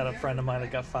 I just had a friend of mine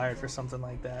that got fired for something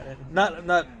like that. And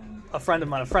not a friend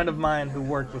of mine who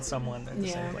worked with someone at the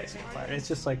Yeah. same place got fired. It's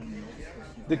just like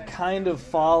the kind of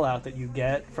fallout that you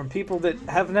get from people that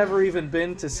have never even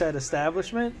been to said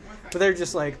establishment, but they're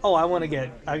just like, oh, I want to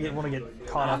get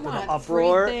caught I up in the want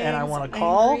uproar, free and I things, want to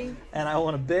call, angry. and I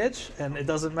want to bitch, and it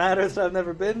doesn't matter that I've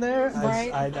never been there.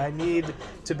 Right. I need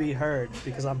to be heard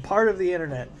because I'm part of the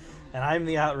internet, and I'm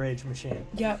the outrage machine.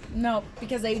 Yep. No,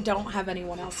 because they don't have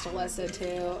anyone else to listen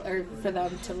to or for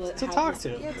them to Talk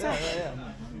to. Yeah, exactly. Yeah.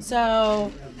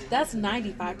 So that's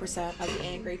 95% of the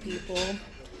angry people.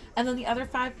 And then the other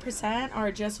 5%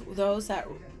 are just those that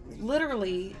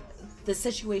literally the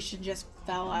situation just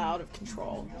fell out of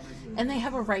control. And they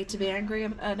have a right to be angry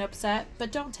and upset,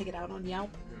 but don't take it out on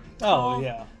Yelp. Oh, Call.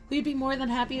 yeah. We'd be more than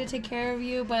happy to take care of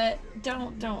you, but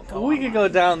don't go. We could online. go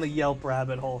down the Yelp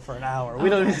rabbit hole for an hour. We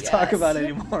don't need to talk yes. about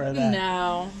any more of that.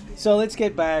 No. So let's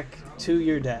get back to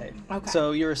your day. Okay.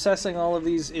 So you're assessing all of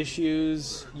these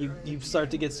issues. You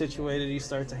start to get situated. You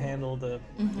start to handle the,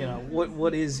 you know,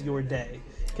 what is your day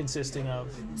consisting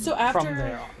of So from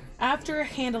there on? after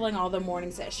handling all the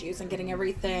morning's issues and getting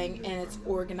everything in its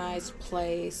organized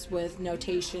place with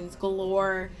notations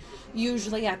galore,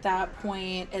 usually at that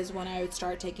point is when I would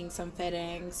start taking some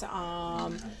fittings,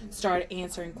 start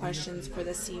answering questions for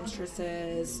the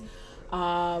seamstresses,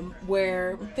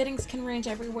 where fittings can range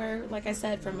everywhere, like I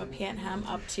said, from a pant hem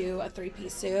up to a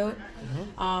 3-piece suit.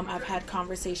 I've had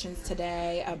conversations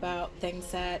today about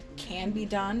things that can be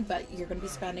done, but you're going to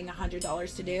be spending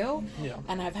 $100 to do. Yeah.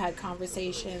 And I've had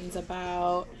conversations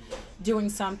about doing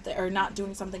something or not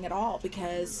doing something at all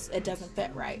because it doesn't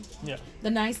fit right. Yeah.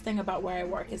 The nice thing about where I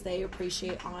work is they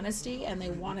appreciate honesty and they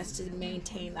want us to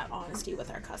maintain that honesty with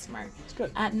our customer. It's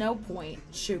good. At no point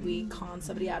should we con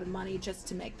somebody out of money just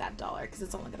to make that dollar because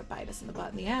it's only going to bite us in the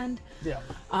butt in the end. Yeah.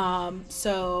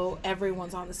 So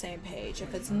everyone's on the same page.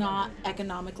 If it's not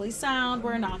economically sound,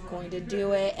 we're not going to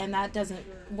do it. And that doesn't,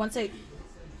 once it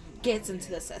gets into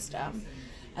the system,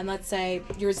 and let's say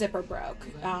your zipper broke,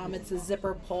 it's the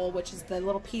zipper pull, which is the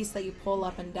little piece that you pull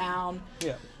up and down.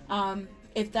 Yeah.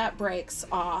 If that breaks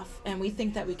off and we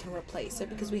think that we can replace it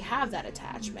because we have that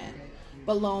attachment,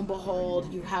 but lo and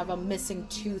behold, you have a missing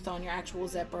tooth on your actual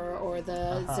zipper or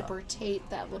the zipper tape,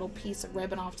 that little piece of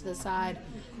ribbon off to the side,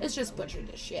 it's just butchered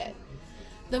to shit.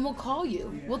 Then we'll call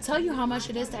you. We'll tell you how much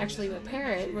it is to actually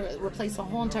repair it, replace the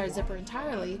whole entire zipper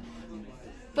entirely.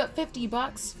 But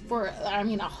 $50 for,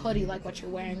 a hoodie like what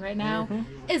you're wearing right now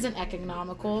isn't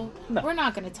economical. No. We're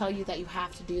not going to tell you that you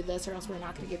have to do this or else we're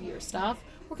not going to give you your stuff.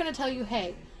 We're going to tell you,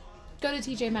 hey, go to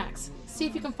TJ Maxx. See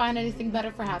if you can find anything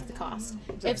better for half the cost.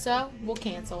 If so, we'll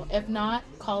cancel. If not,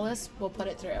 call us. We'll put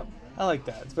it through. I like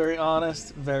that. It's very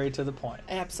honest, very to the point.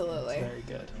 Absolutely. Very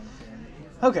good.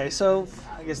 Okay, so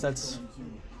I guess that's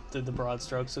the broad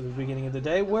strokes of the beginning of the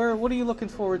day. What are you looking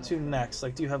forward to next?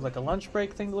 Like, do you have like a lunch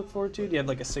break thing to look forward to? Do you have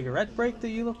like a cigarette break that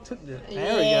you look to? There we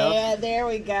go. Yeah, there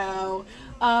we go.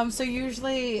 So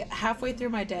usually halfway through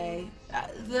my day,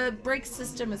 The brake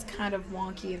system is kind of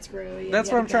wonky and screwy. That's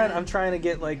yet what I'm trying. again. I'm trying to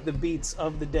get like the beats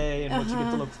of the day and what you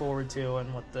get to look forward to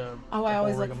and what the. Oh, the I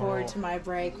always whole look forward rigmarole. to my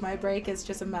break. My break is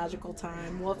just a magical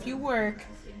time. Well, if you work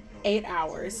 8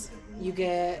 hours, you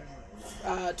get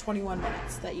 21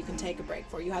 minutes that you can take a break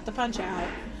for. You have to punch out.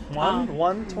 One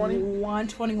 20. One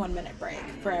 21-minute break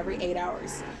for every 8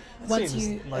 hours.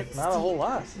 Seems like it's not a whole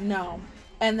lot. No.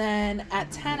 And then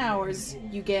at 10 hours,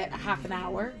 you get half an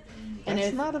hour. And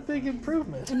That's not a big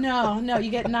improvement. No,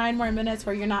 you get 9 more minutes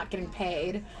where you're not getting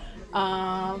paid.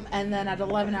 And then at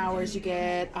 11 hours, you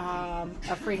get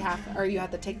a free you have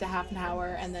to take the half an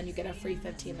hour, and then you get a free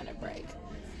 15-minute break.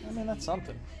 I mean, that's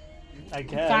something. I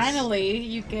guess. Finally,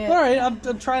 you get. All right,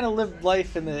 I'm trying to live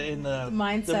life in the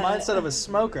Mindset. of a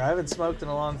smoker. I haven't smoked in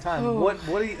a long time. Oh.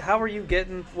 How are you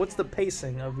getting? What's the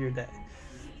pacing of your day?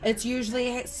 It's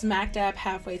usually smack dab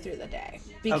halfway through the day.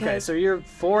 Okay, so you're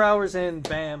 4 hours in,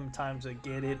 bam, time to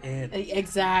get it in.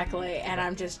 Exactly, and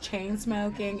I'm just chain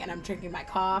smoking, and I'm drinking my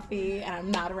coffee, and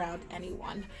I'm not around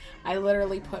anyone. I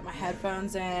literally put my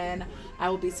headphones in. I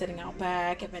will be sitting out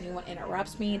back. If anyone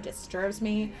interrupts me, disturbs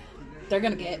me, they're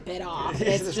gonna get bit off.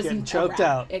 It's just getting choked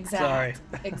out. Exact.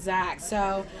 Sorry. Exact.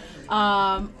 So,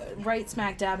 right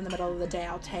smack dab in the middle of the day,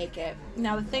 I'll take it.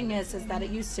 Now the thing is that it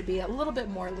used to be a little bit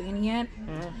more lenient.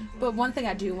 But one thing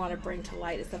I do want to bring to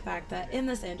light is the fact that in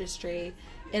this industry,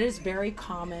 it is very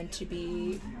common to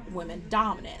be women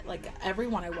dominant. Like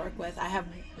everyone I work with, I have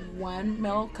one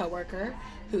male coworker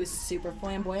who's super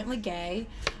flamboyantly gay,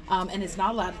 and is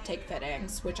not allowed to take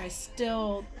fittings, which I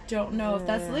still don't know if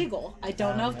that's legal. I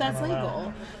don't know if that's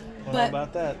legal. What But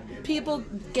about that? people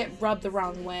get rubbed the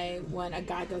wrong way when a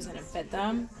guy goes in and fit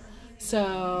them.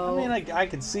 So I mean, I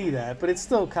can see that, but it's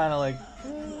still kind of like.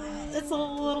 it's a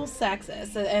little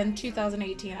sexist. In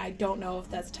 2018, I don't know if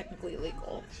that's technically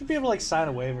legal. Should be able to like sign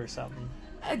a waiver or something.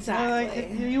 Exactly.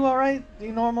 Like, you all right?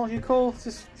 You normal? You cool?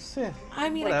 Just I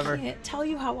mean, whatever. I can't tell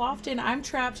you how often I'm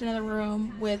trapped in a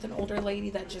room with an older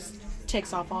lady that just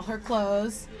takes off all her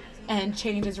clothes and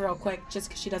changes real quick just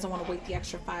because she doesn't want to wait the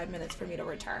extra 5 minutes for me to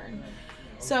return.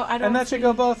 So I don't. And that should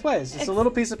go both ways. Just a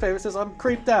little piece of paper that says, "I'm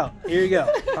creeped out." Here you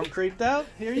go. I'm creeped out.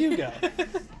 Here you go.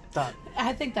 Done.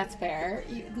 I think that's fair.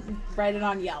 You write it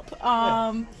on Yelp.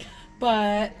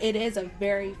 But it is a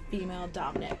very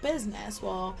female-dominant business.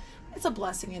 Well, it's a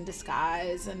blessing in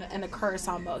disguise and a curse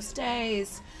on most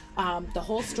days. The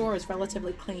whole store is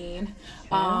relatively clean.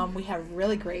 We have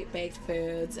really great baked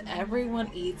foods.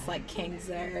 Everyone eats like kings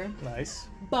there. Nice.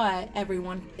 But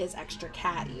everyone is extra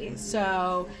catty.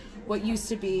 So what used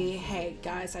to be, hey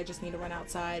guys, I just need to run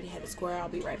outside, hit a square, I'll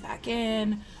be right back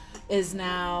in, is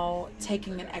now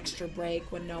taking an extra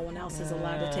break when no one else is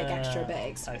allowed to take extra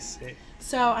breaks. I see.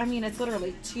 So, I mean, it's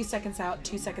literally 2 seconds out,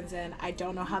 2 seconds in. I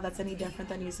don't know how that's any different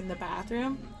than using the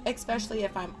bathroom, especially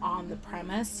if I'm on the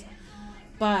premise.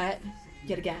 But,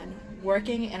 yet again,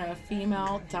 working in a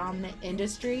female-dominant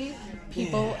industry,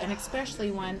 people, and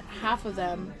especially when half of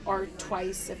them are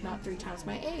twice, if not 3 times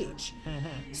my age.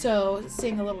 So,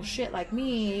 seeing a little shit like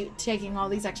me taking all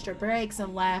these extra breaks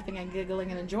and laughing and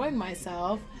giggling and enjoying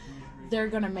myself, they're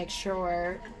going to make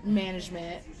sure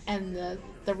management and the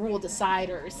rule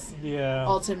deciders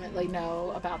ultimately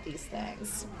know about these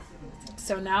things.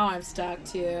 So now I'm stuck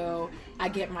to, I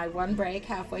get my one break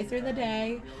halfway through the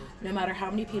day, no matter how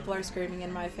many people are screaming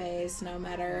in my face, no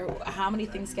matter how many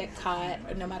things get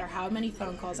cut, no matter how many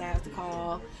phone calls I have to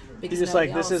call. Because You're just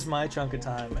like, this is my chunk of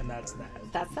time, and that's that.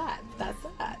 That's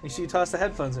that. You should toss the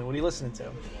headphones in. What are you listening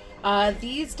to?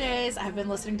 These days, I've been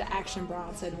listening to Action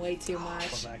Bronson way too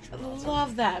much. Love Action Bronson.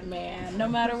 Love that man. No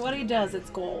matter what he does, it's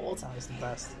gold. He's the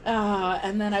best.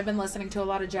 And then I've been listening to a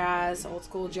lot of jazz, old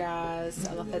school jazz,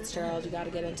 Ella Fitzgerald. You got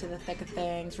to get into the thick of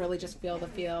things. Really just feel the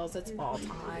feels. It's fall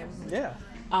time. Yeah.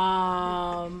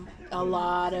 A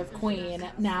lot of Queen.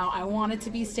 Now, I want it to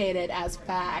be stated as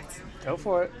fact. Go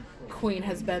for it. Queen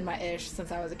has been my ish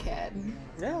since I was a kid.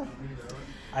 Yeah.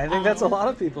 I think that's a lot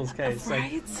of people's case.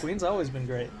 Right? Like, Queen's always been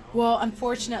great. Well,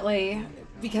 unfortunately,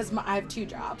 because I have 2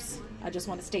 jobs. I just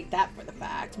want to state that for the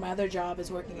fact. My other job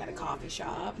is working at a coffee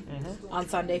shop on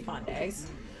Sunday fun days.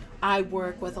 I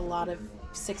work with a lot of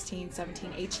 16,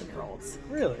 17, 18-year-olds.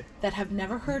 Really? That have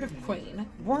never heard of Queen.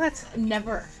 What?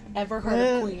 Never, ever heard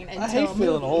of Queen until I hate a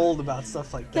feeling movie. old about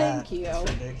stuff like that. Thank you.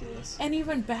 It's ridiculous. And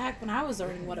even back when I was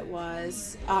learning what it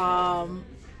was,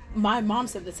 my mom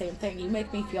said the same thing. You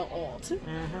make me feel old.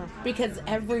 Because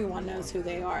everyone knows who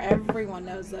they are. Everyone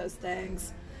knows those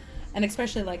things. And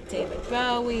especially like David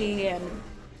Bowie and,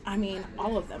 I mean,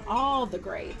 all of them. All the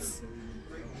greats.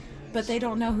 But they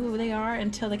don't know who they are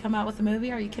until they come out with a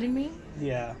movie. Are you kidding me?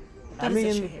 Yeah. That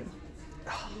is a shame.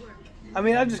 I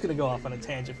mean, I'm just gonna go off on a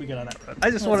tangent if we get on that road. I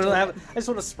just want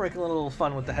to sprinkle in a little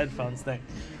fun with the headphones thing.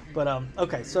 But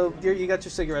okay, so you got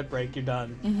your cigarette break. You're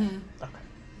done. Mm-hmm. Okay.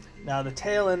 Now the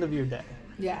tail end of your day.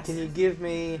 Yes. Can you give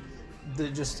me the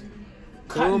just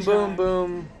Cut and boom, boom, dry.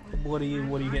 boom? What are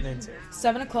you getting into?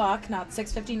 7 o'clock, not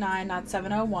 6:59, not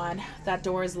 7:01. That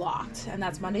door is locked, and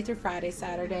that's Monday through Friday.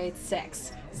 Saturday it's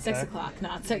 6. 6 Okay. o'clock,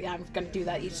 not so. Yeah, I'm gonna do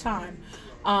that each time.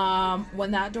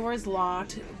 When that door is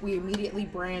locked, we immediately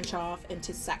branch off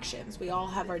into sections. We all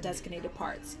have our designated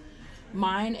parts.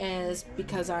 Mine is,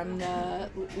 because I'm the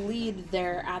lead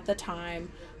there at the time,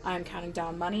 I'm counting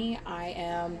down money. I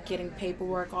am getting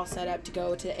paperwork all set up to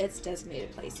go to its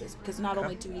designated places, because not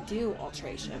only do we do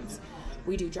alterations,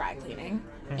 we do dry cleaning,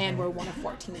 and we're one of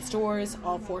 14 stores.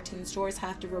 All 14 stores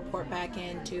have to report back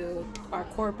into our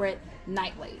corporate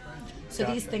nightly. So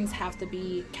these Gotcha. things have to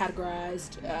be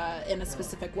categorized in a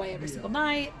specific way every single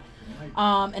night.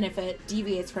 And if it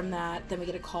deviates from that, then we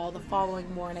get a call the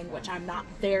following morning, which I'm not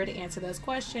there to answer those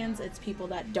questions. It's people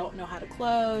that don't know how to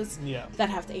close Yeah.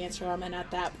 that have to answer them. And at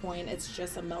that point, it's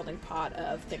just a melting pot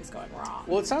of things going wrong.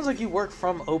 Well, it sounds like you work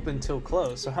from open till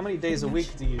close. So how many days a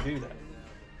week do you do that?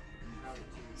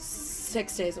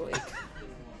 6 days a week.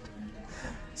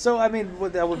 So, I mean,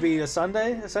 that would be a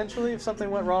Sunday, essentially, if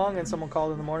something went wrong and someone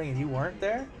called in the morning and you weren't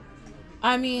there?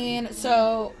 I mean,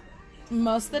 so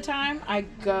most of the time I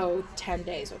go 10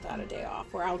 days without a day off,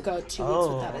 or I'll go 2 weeks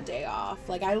without a day off.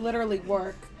 Like, I literally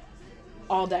work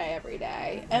all day, every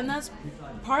day. And that's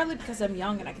partly because I'm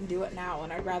young and I can do it now,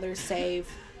 and I'd rather save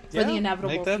for the Yeah, inevitable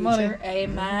make that future. money.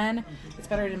 Amen. It's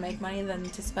better to make money than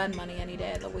to spend money any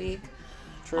day of the week.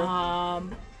 True.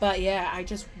 But yeah, I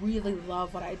just really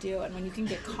love what I do, and when you can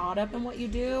get caught up in what you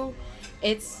do,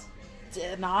 it's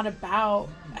not about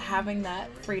having that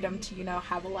freedom to,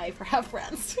 have a life or have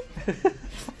friends.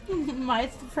 My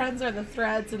friends are the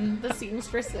threads and the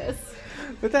seamstresses.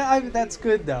 But that's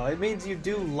good, though. It means you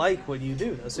do like what you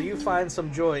do, though. So you find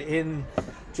some joy in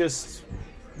just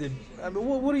the... I mean,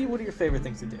 what are your favorite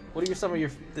things to do? What are some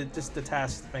of the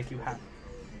tasks that make you happy?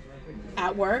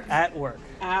 At work? At work.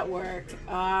 At work.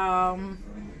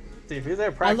 If you're there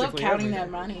I practically love counting every their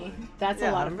day. money. That's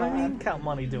Yeah, a lot of I mean, you fun. can count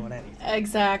money doing anything.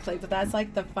 Exactly, but that's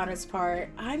like the funnest part.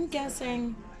 I'm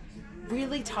guessing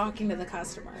really talking to the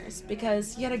customers,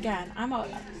 because yet again,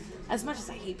 as much as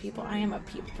I hate people, I am a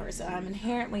people person. I'm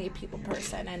inherently a people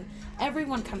person, and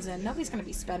everyone comes in. Nobody's going to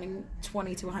be spending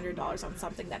 $20 to $100 on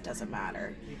something that doesn't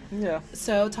matter. Yeah.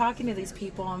 So talking to these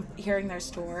people and hearing their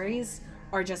stories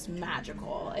are just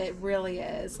magical. It really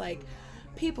is. Like,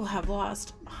 people have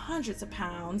lost hundreds of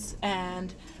pounds,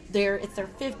 and it's their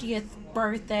 50th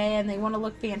birthday, and they want to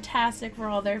look fantastic for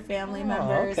all their family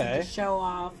members okay. and to show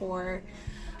off. Or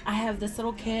I have this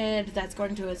little kid that's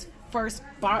going to his first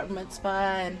bar mitzvah,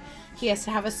 and he has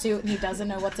to have a suit, and he doesn't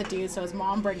know what to do, so his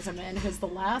mom brings him in, who's the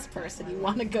last person you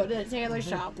want to go to the tailor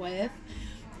shop with.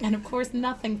 And of course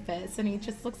nothing fits, and he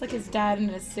just looks like his dad in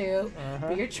his suit.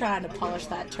 But you're trying to polish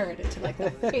that turd into like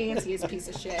the fanciest piece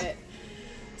of shit.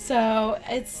 So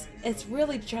it's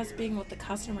really just being with the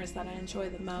customers that I enjoy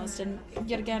the most, and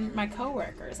yet again, my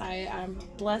coworkers. I'm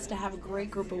blessed to have a great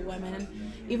group of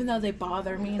women, even though they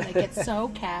bother me and they get so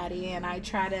catty, and I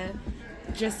try to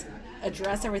just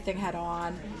address everything head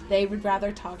on. They would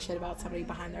rather talk shit about somebody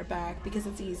behind their back because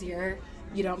it's easier.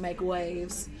 You don't make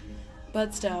waves,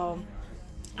 but still,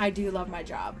 I do love my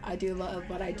job. I do love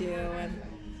what I do, and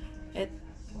it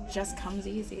just comes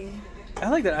easy. I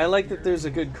like that. I like that there's a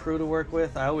good crew to work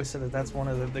with. I always said that's one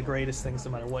of the greatest things,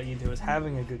 no matter what you do, is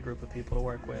having a good group of people to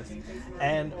work with.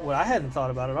 And what I hadn't thought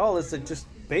about at all is that just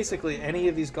basically any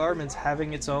of these garments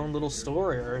having its own little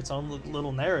story or its own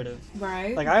little narrative.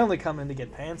 Right. Like, I only come in to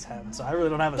get pants hem, so I really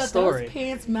don't have a But story. those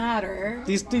pants matter.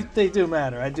 They do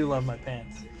matter. I do love my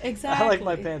pants. Exactly. I like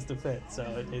my pants to fit,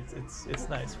 so it's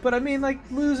nice. But I mean, like,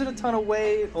 losing a ton of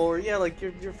weight, or like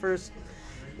your first,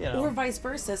 Or vice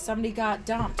versa. Somebody got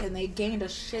dumped and they gained a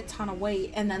shit ton of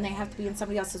weight, and then they have to be in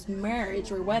somebody else's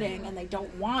marriage or wedding, and they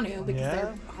don't want to because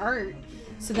they're hurt.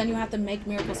 So then you have to make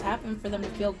miracles happen for them to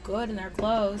feel good in their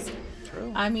clothes.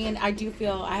 True. I mean, I do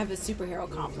feel I have a superhero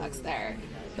complex there.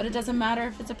 But it doesn't matter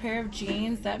if it's a pair of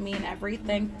jeans that mean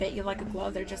everything fit you like a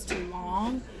glove, they're just too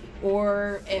long,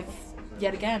 or if,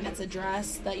 yet again, it's a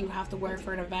dress that you have to wear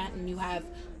for an event and you have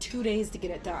 2 days to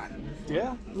get it done.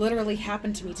 Yeah. Literally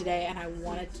happened to me today, and I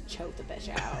wanted to choke the bitch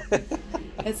out.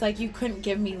 It's like you couldn't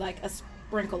give me like a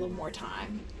sprinkle of more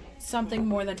time. Something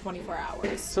more than 24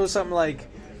 hours. So something like,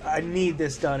 I need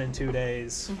this done in 2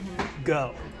 days.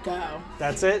 Go. Go.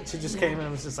 That's it? She just came in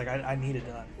and was just like, I need it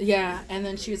done. Yeah, and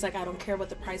then she was like, I don't care what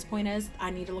the price point is.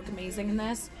 I need to look amazing in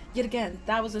this. Yet again,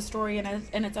 that was a story in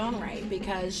its own right,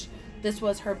 because This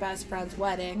was her best friend's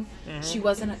wedding. She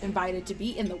wasn't invited to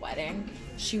be in the wedding.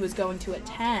 She was going to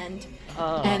attend.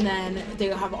 And then they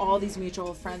have all these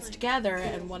mutual friends together,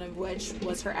 and one of which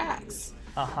was her ex.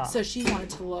 So she wanted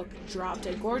to look drop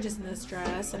dead gorgeous in this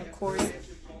dress, and of course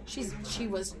she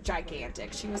was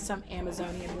gigantic. She was some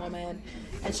Amazonian woman,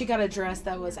 and she got a dress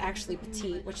that was actually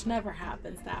petite, which never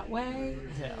happens that way.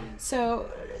 Yeah. So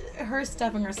her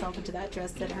stuffing herself into that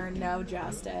dress did her no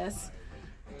justice.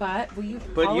 But you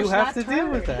have to deal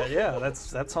with that. Yeah,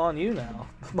 that's on you now.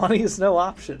 Money is no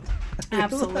option.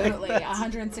 Absolutely.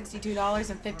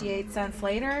 $162.58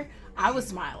 later, I was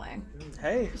smiling.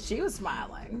 Hey. She was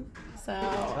smiling. So.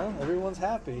 Well, everyone's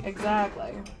happy.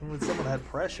 Exactly. When someone had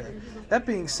pressure. That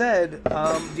being said,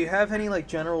 do you have any like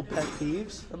general pet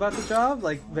peeves about the job?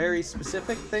 Like very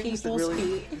specific things People's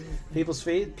feet. People's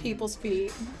feet? People's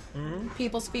feet.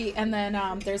 People's feet. And then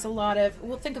there's a lot of,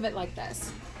 well, think of it like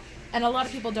this. And a lot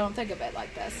of people don't think of it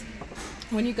like this.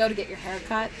 When you go to get your hair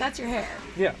cut, that's your hair.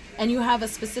 Yeah. And you have a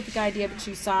specific idea, but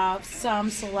you saw some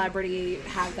celebrity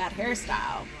have that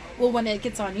hairstyle. Well, when it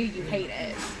gets on you, you hate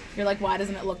it. You're like, why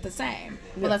doesn't it look the same?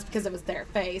 Well, that's because it was their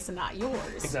face and not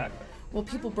yours. Exactly. Well,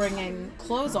 people bring in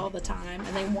clothes all the time,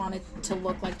 and they want it to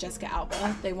look like Jessica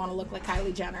Alba. They want to look like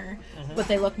Kylie Jenner, but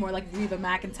they look more like Reba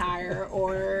McEntire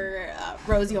or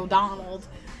Rosie O'Donnell.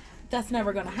 That's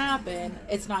never going to happen.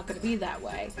 It's not going to be that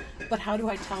way. But how do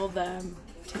I tell them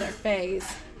to their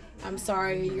face, I'm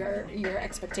sorry, your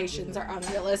expectations are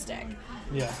unrealistic?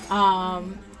 Yeah.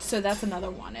 So that's another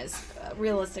one, is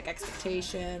realistic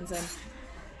expectations and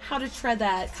how to tread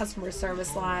that customer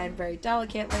service line very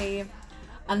delicately.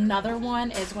 Another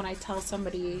one is when I tell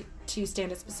somebody to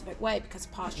stand a specific way, because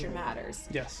posture matters.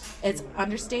 Yes. It's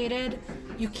understated.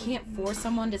 You can't force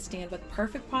someone to stand with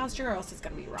perfect posture or else it's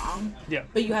going to be wrong. Yeah.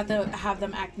 But you have to have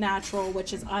them act natural,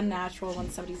 which is unnatural when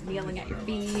somebody's kneeling at your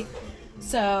feet.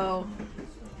 So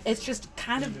it's just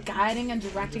kind of guiding and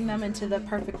directing them into the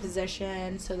perfect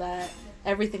position so that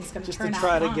everything's going to turn out just to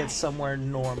try to fine. get somewhere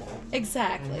normal.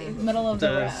 Exactly. Middle of the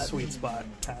road. Sweet spot.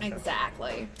 Kind of.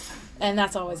 Exactly. And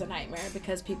that's always a nightmare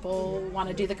because people want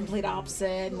to do the complete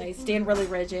opposite and they stand really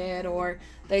rigid or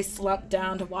they slump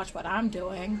down to watch what I'm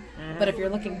doing. But if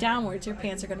you're looking downwards, your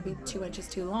pants are going to be 2 inches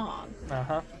too long.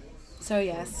 So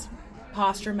yes,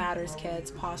 posture matters,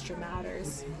 kids. Posture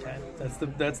matters. Okay,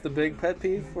 that's the big pet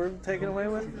peeve we're taking away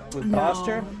with No.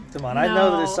 posture. Come on, I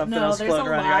know there's something else there's floating a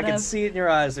around here. I lot can of- see it in your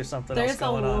eyes. There's something else There's a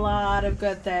going on. lot of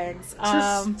good things.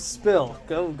 Just spill.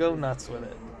 Go nuts with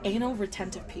it. Anal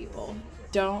retentive people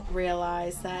don't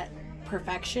realize that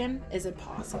perfection is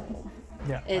impossible.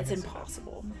 Yeah, It's I can see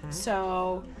impossible.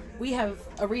 So we have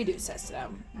a redo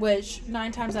system, which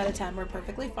 9 times out of 10 we're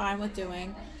perfectly fine with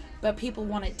doing, but people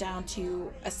want it down to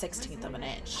a 1/16 of an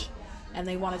inch, and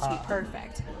they want it to be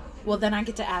perfect. Well, then I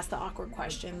get to ask the awkward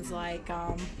questions like,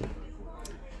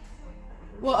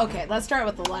 well, okay, let's start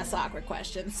with the less awkward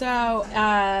question. So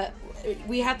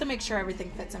we have to make sure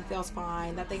everything fits and feels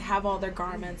fine, that they have all their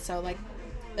garments. So like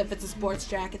if it's a sports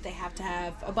jacket, they have to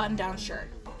have a button-down shirt.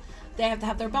 They have to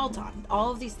have their belt on.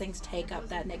 All of these things take up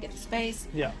that negative space.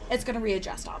 Yeah. It's going to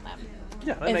readjust on them.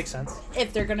 Yeah, that makes sense.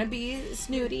 If they're going to be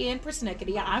snooty and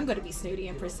persnickety, I'm going to be snooty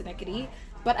and persnickety,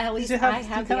 but at least You I have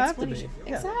have to the be. explanation.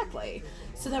 Yeah. Exactly.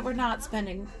 So that we're not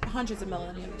spending hundreds of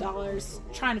millions of dollars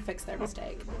trying to fix their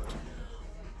mistake.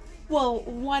 Well,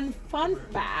 one fun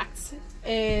fact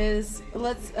is,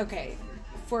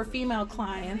 for female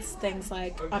clients, things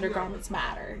like undergarments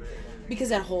matter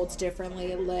because it holds differently,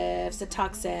 it lifts, it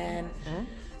tucks in.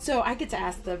 So I get to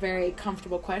ask the very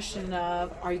comfortable question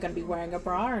of, are you going to be wearing a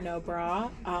bra or no bra?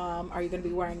 Are you going to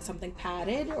be wearing something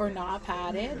padded or not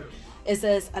padded? Is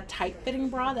this a tight-fitting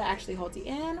bra that actually holds you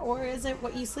in, or is it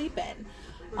what you sleep in?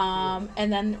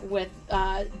 And then with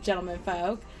gentlemen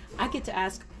folk, I get to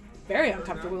ask very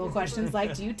uncomfortable questions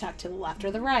like, do you tuck to the left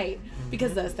or the right?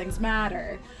 Because those things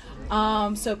matter.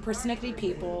 So persnickety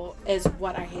people is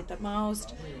what I hate the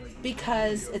most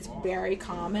because it's very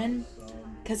common.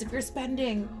 Because if you're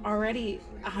spending already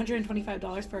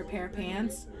 $125 for a pair of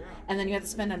pants and then you have to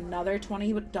spend another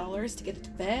 $20 to get it to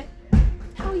fit,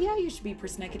 hell yeah, you should be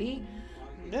persnickety.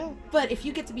 Yeah. But if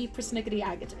you get to be persnickety,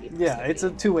 I get to be persnickety. Yeah, it's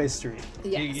a two-way street.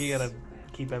 Yes. You gotta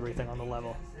keep everything on the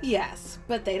level. Yes,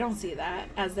 but they don't see that.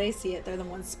 As they see it, they're the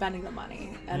ones spending the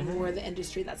money, and we're the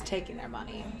industry that's taking their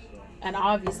money. And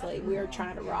obviously, we are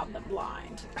trying to rob them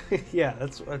blind. Yeah,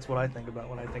 that's what I think about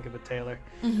when I think of a tailor.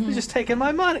 He's just taking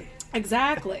my money.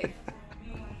 Exactly.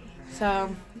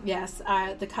 So, yes,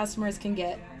 the customers can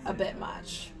get a bit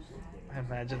much. I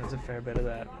imagine there's a fair bit of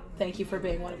that. Thank you for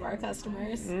being one of our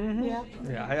customers.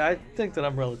 Yeah, I think that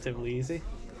I'm relatively easy.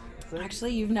 it.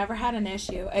 Actually, you've never had an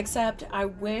issue, except I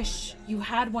wish you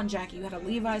had one jacket. You had a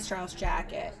Levi Strauss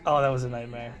jacket. Oh, that was a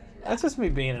nightmare. That's just me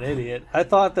being an idiot. I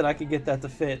thought that I could get that to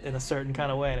fit in a certain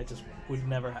kind of way, and it just would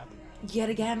never happen. Yet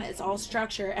again, it's all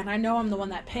structure, and I know I'm the one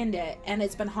that pinned it, and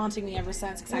it's been haunting me ever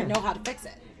since because I know how to fix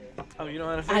it. Oh, you know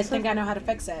how to fix it? I think I know how to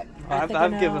fix it. I've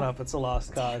given up. It's a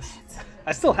lost cause.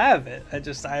 I still have it.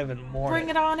 I haven't worn Bring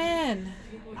it on in.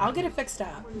 I'll get it fixed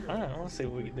up. I don't know. We'll see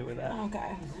what we can do with that.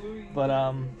 Okay.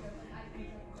 But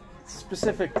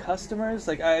specific customers,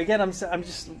 like I'm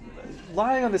just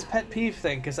lying on this pet peeve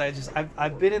thing because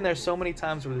I've been in there so many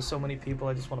times where there's so many people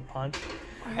I just want to punch,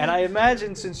 and I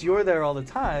imagine since you're there all the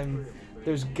time,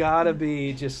 there's gotta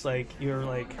be just like you're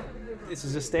like, this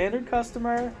is a standard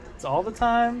customer. It's all the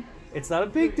time. It's not a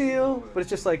big deal, but it's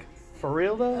just like, for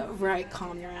real though? Right,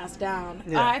 calm your ass down.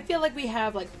 Yeah. I feel like we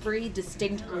have like 3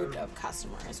 distinct groups of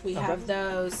customers. We have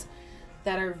those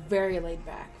that are very laid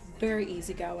back, very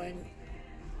easygoing.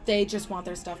 They just want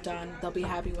their stuff done. They'll be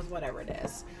happy with whatever it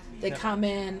is. They come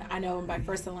in, I know them by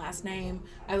first and last name.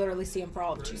 I literally see them for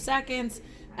all of 2 seconds,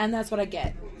 and that's what I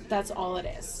get. That's all it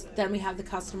is. Then we have the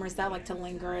customers that like to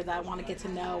linger, that want to get to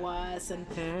know us, and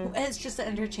it's just an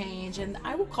interchange, and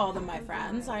I will call them my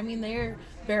friends. I mean, they're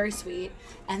very sweet.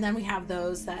 And then we have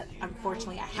those that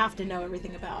unfortunately I have to know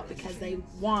everything about because they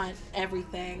want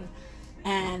everything,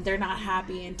 and they're not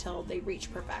happy until they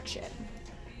reach perfection.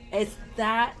 It's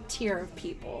that tier of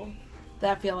people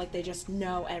that feel like they just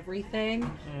know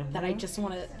everything that I just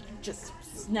want to just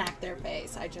smack their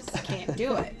face. I just can't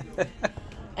do it.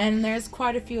 And there's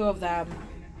quite a few of them,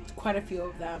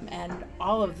 and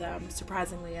all of them,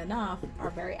 surprisingly enough, are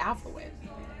very affluent.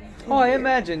 Oh, I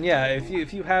imagine, yeah.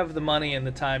 If you have the money and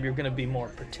the time, you're going to be more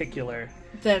particular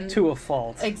Then to a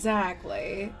fault.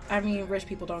 Exactly. I mean, rich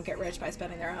people don't get rich by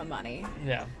spending their own money.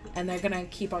 Yeah. And they're going to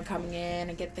keep on coming in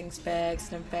and get things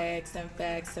fixed and fixed and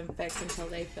fixed and fixed until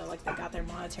they feel like they got their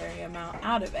monetary amount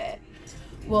out of it.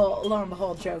 Well, lo and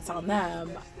behold, joke's on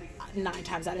them. 9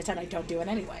 times out of 10, I don't do it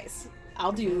anyways.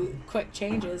 I'll do quick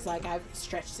changes, like I've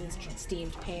stretched and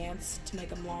steamed pants to make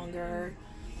them longer.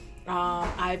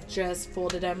 I've just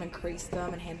folded them and creased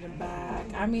them and handed them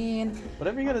back. I mean,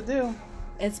 whatever you gotta do.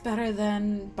 It's better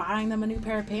than buying them a new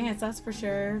pair of pants, that's for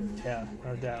sure. Yeah,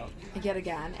 no doubt. Yet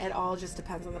again, it all just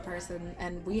depends on the person,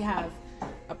 and we have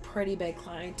a pretty big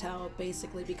clientele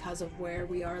basically because of where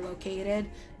we are located.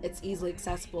 It's easily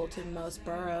accessible to most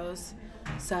boroughs.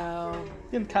 So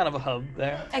in kind of a hub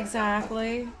there.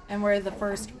 Exactly. And we're the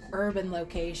first urban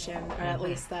location, or at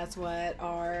least that's what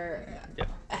our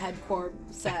headquarters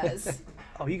says.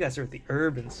 Oh, you guys are at the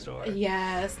urban store.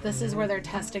 Yes, this is where they're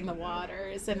testing the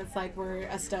waters, and it's like we're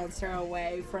a stone's throw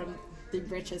away from the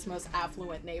richest, most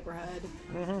affluent neighborhood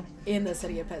in the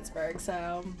city of Pittsburgh.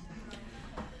 So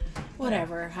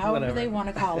however they want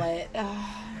to call it.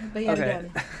 But yet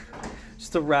again.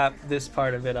 Just to wrap this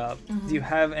part of it up, do you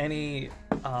have any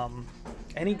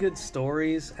good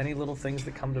stories, any little things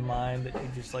that come to mind that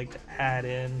you'd just like to add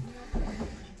in?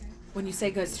 When you say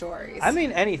good stories, I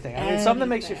mean anything. I mean something that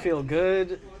makes you feel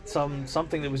good,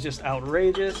 something that was just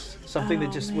outrageous, something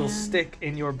that just will stick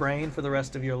in your brain for the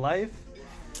rest of your life.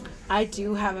 I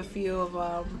do have a few of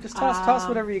them. Just toss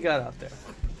whatever you got out there.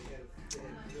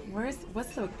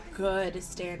 What's the good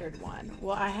standard one?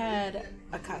 Well, I had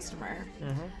a customer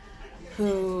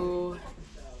who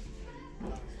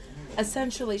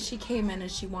essentially she came in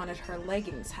and she wanted her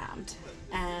leggings hemmed,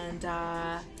 and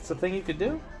it's a thing you could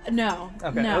do? No.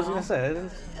 Okay, no. I was gonna say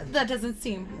that doesn't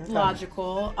seem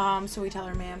logical. So we tell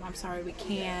her, ma'am, I'm sorry, we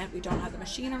can't. We don't have the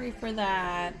machinery for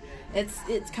that.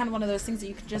 It's kind of one of those things that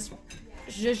you can just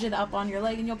zhuzh it up on your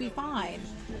leg and you'll be fine.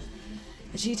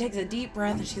 And she takes a deep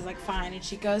breath and she's like, fine. And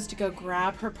she goes to go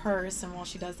grab her purse, and while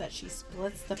she does that, she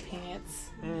splits the pants.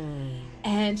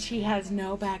 And she has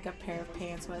no backup pair of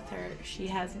pants with her. She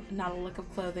has not a lick of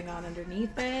clothing on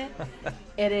underneath it.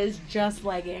 It is just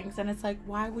leggings. And it's like,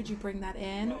 why would you bring that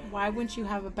in? Why wouldn't you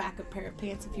have a backup pair of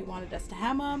pants if you wanted us to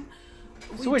hem them?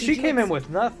 So she came in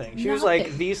with nothing. She was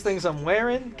like, these things I'm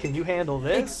wearing, can you handle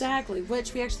this? Exactly,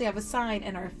 which we actually have a sign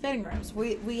in our fitting rooms.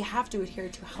 We have to adhere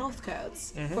to health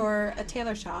codes for a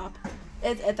tailor shop.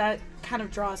 That kind of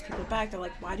draws people back. They're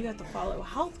like, why do you have to follow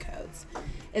health codes?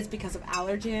 It's because of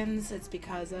allergens. It's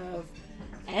because of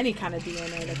any kind of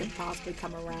DNA that could possibly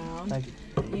come around. Thank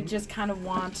you. You just kind of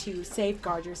want to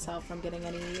safeguard yourself from getting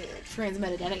any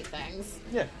transmitted anythings.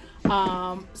 Yeah.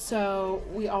 So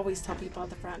we always tell people at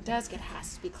the front desk it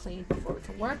has to be clean before we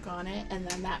can work on it, and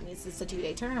then that means it's a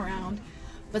 2-day turnaround.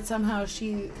 But somehow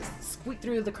she squeaked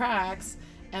through the cracks,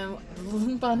 and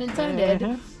pun intended,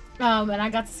 and I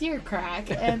got to see her crack.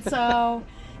 And so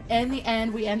in the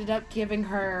end, we ended up giving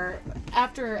her,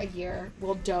 after a year,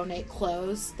 we'll donate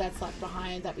clothes that's left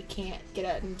behind that we can't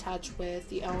get in touch with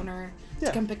the owner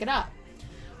to come pick it up.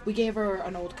 We gave her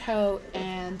an old coat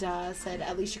and said,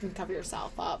 at least you can cover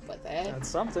yourself up with it. That's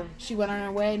something. She went on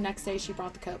her way. Next day, she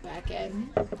brought the coat back in.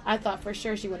 I thought for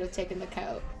sure she would have taken the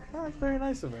coat. Oh, that's very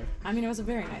nice of her. I mean, it was a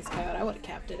very nice coat. I would have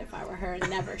kept it if I were her and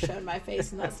never showed my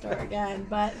face in that store again.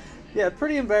 But yeah,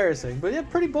 pretty embarrassing. But yeah,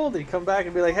 pretty bold to come back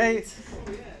and be like, hey,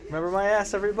 remember my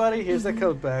ass, everybody? Here's the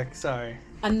coat back. Sorry.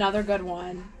 Another good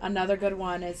one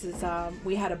is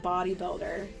we had a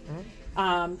bodybuilder.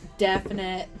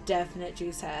 Definite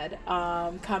juice head.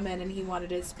 Come in and he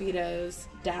wanted his Speedos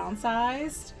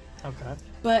downsized. Okay.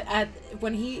 But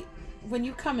when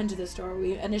you come into the store,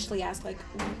 we initially asked, like,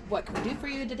 what can we do for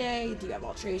you today? Do you have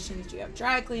alterations? Do you have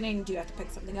dry cleaning? Do you have to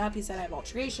pick something up? He said, I have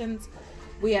alterations.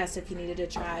 We asked if he needed to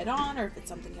try it on or if it's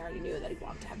something he already knew that he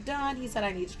wanted to have done. He said,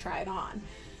 I need to try it on.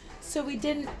 So we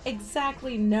didn't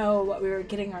exactly know what we were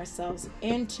getting ourselves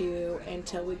into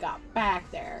until we got back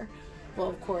there. Well,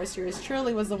 of course, yours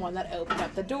truly was the one that opened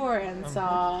up the door and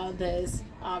saw this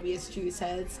obvious juice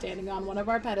head standing on one of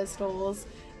our pedestals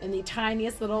in the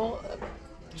tiniest little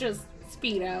just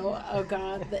Speedo. Oh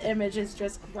God, the image is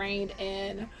just grained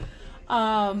in.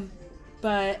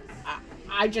 But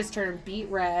I just turned beet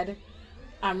red.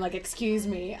 I'm like, excuse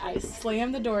me. I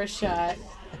slammed the door shut.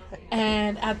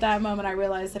 And at that moment, I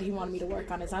realized that he wanted me to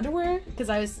work on his underwear because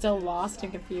I was still lost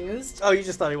and confused. Oh, you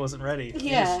just thought he wasn't ready.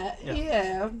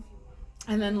 Yeah.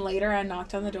 And then later I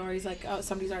knocked on the door. He's like, oh,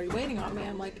 somebody's already waiting on me.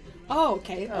 I'm like, oh,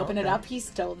 okay. Open it up. He's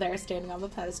still there standing on the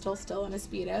pedestal, still in his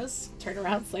Speedos. Turn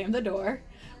around, slam the door.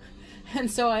 And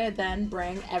so I then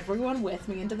bring everyone with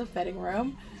me into the fitting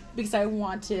room because I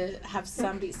want to have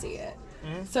somebody see it.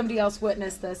 Somebody else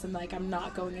witness this and like, I'm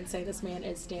not going and say this man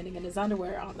is standing in his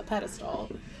underwear on the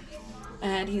pedestal.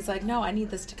 And he's like, no, I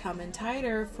need this to come in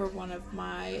tighter for one of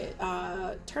my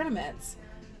tournaments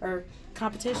or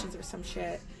competitions or some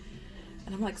shit.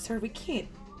 And I'm like, sir, we can't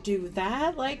do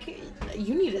that. Like,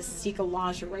 you need to seek a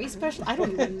lingerie special. I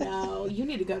don't even know. You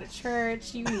need to go to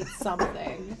church. You need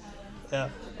something. Yeah.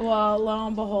 Well, lo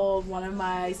and behold, one of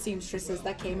my seamstresses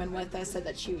that came in with us said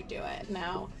that she would do it.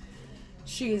 Now,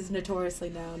 she's notoriously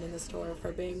known in the store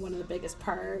for being one of the biggest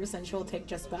pervs, and she'll take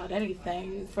just about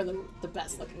anything for the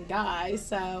best-looking guy.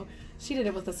 So she did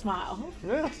it with a smile.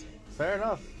 Yeah, fair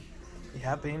enough. Be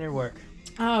happy in your work.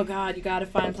 Oh, God, you gotta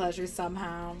find pleasure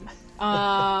somehow.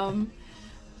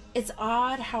 It's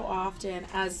odd how often,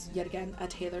 as yet again a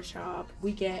tailor shop,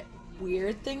 we get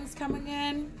weird things coming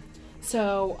in.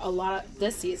 So a lot of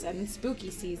this season,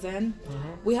 spooky season,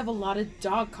 we have a lot of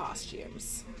dog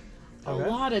costumes. Okay. A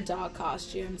lot of dog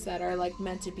costumes that are like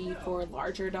meant to be for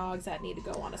larger dogs that need to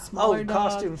go on a smaller dog.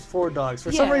 Costumes for dogs.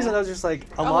 For some reason, I was just like,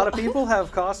 a lot of people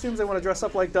have costumes they want to dress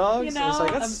up like dogs. You know, it's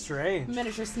like, that's strange.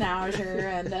 Miniature schnauzer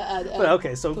and but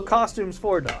okay, so costumes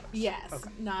for dogs. Yes, okay.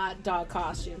 Not dog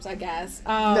costumes, I guess.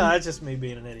 No, that's just me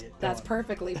being an idiot. That's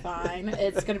perfectly fine.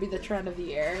 It's going to be the trend of the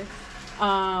year.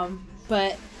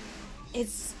 But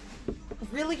it's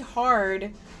really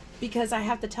hard because I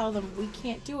have to tell them we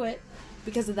can't do it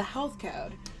because of the health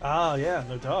code. Oh, yeah,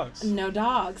 no dogs. No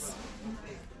dogs.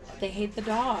 They hate the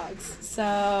dogs.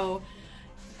 So,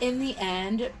 in the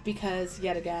end, because,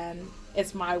 yet again,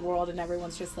 it's my world and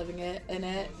everyone's just living in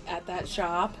it at that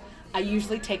shop, I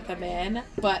usually take them in,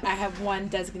 but I have one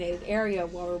designated area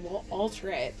where we'll alter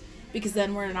it, because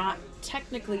then we're not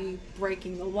technically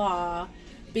breaking the law,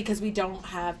 because we don't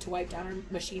have to wipe down our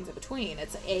machines in between.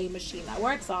 It's a machine that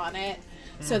works on it.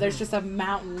 So there's just a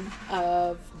mountain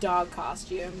of dog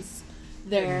costumes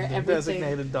there. The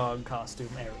designated dog costume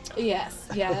area.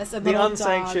 Yes. And the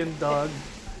unsanctioned dog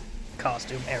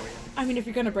costume area. I mean, if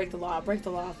you're going to break the law for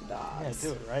dogs. Yeah,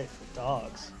 do it right for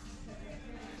dogs.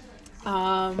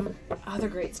 Other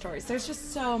great stories. There's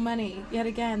just so many. Yet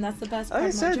again, that's the best part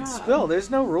Like I of my said, job. Spill, there's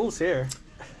no rules here.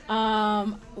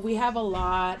 We have a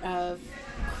lot of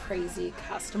crazy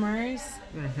customers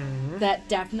that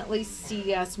definitely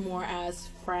see us more as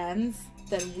friends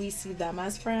than we see them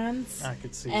as friends. I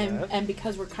could see that. that. And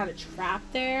because we're kind of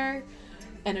trapped there,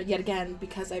 and yet again,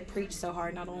 because I preach so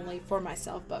hard, not only for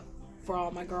myself, but for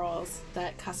all my girls,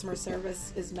 that customer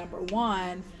service is number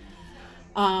one.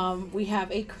 We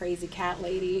have a crazy cat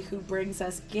lady who brings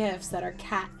us gifts that are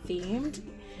cat themed.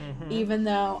 Even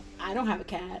though I don't have a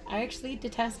cat, I actually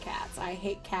detest cats. I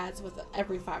hate cats with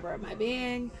every fiber of my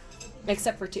being,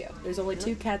 except for two. There's only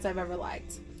two cats I've ever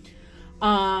liked.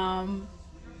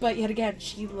 But yet again,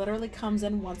 she literally comes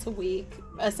in once a week,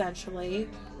 essentially,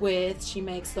 she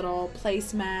makes little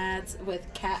placemats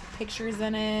with cat pictures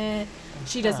in it.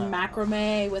 She does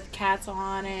macrame with cats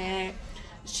on it.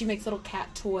 She makes little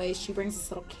cat toys. She brings us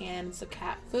little cans of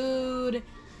cat food.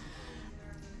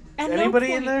 At no Anybody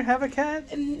in point- there have a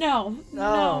cat? No,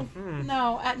 Oh,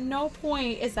 no. At no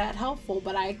point is that helpful,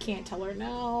 but I can't tell her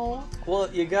no.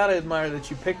 Well, you gotta admire that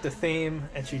you picked a theme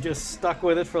and she just stuck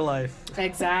with it for life.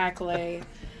 Exactly.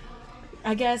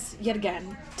 I guess, yet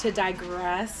again, to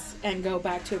digress and go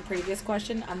back to a previous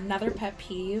question, another pet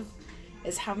peeve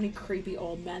is how many creepy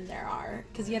old men there are.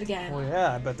 Because, yet again, Well,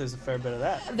 yeah, I bet there's a fair bit of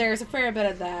that. there's a fair bit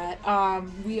of that.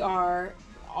 We are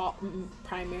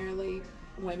primarily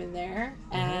women there.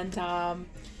 And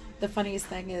the funniest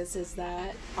thing is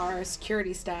that our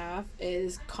security staff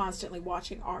is constantly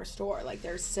watching our store. Like,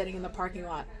 they're sitting in the parking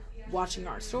lot watching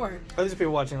our store. Are these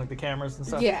people watching like the cameras and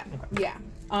stuff? Yeah, Okay. yeah.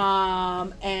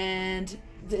 And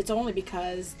it's only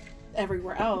because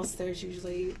everywhere else there's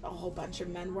usually a whole bunch of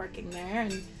men working there,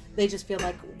 and they just feel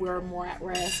like we're more at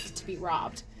risk to be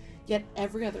robbed. Yet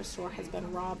every other store has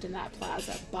been robbed in that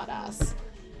plaza but us.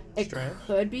 It Strange.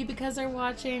 could be because they're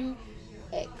watching.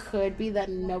 It could be that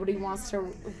nobody wants to.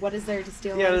 What is there to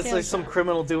steal? Yeah, on there's like some Amazon?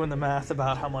 criminal doing the math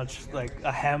about how much like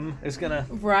a hem is gonna.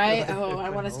 Right? Oh, I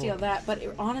want to steal that. But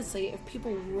honestly, if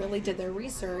people really did their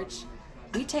research,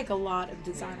 we take a lot of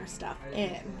designer stuff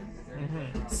in.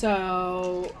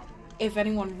 So, if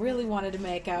anyone really wanted to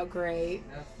make out great,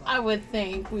 I would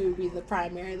think we would be the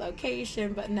primary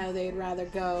location. But no, they'd rather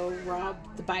go rob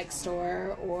the bike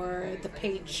store or the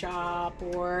paint shop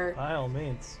or. By all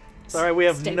means. Sorry, we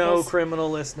have no Staples. criminal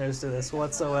listeners to this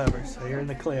whatsoever, so you're in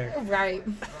the clear. Right.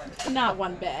 Not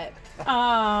one bit.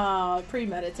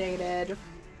 Premeditated.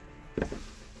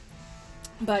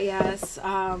 But yes,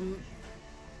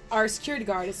 our security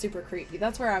guard is super creepy.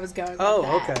 That's where I was going with Oh,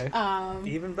 that. okay.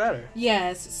 Even better.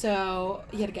 Yes, so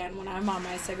yet again, when I'm on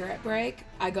my cigarette break,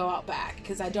 I go out back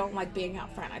because I don't like being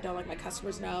out front. I don't like my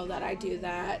customers know that I do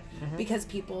that because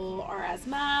people are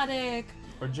asthmatic.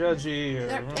 Or judgy. Or,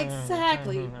 They're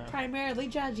exactly, primarily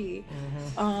judgy.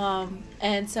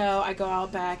 And so I go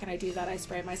out back and I do that. I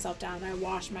spray myself down. I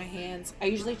wash my hands. I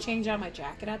usually change out my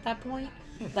jacket at that point.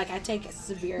 Like I take a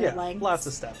severe Yeah, length. lots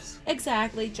of steps.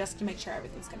 Exactly, just to make sure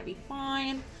everything's going to be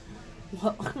fine.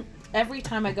 Well, every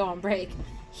time I go on break,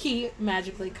 he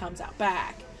magically comes out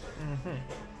back.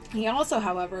 He also,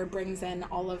 however, brings in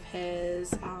all of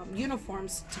his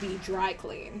uniforms to be dry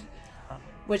cleaned.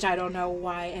 Which I don't know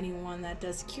why anyone that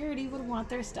does security would want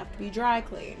their stuff to be dry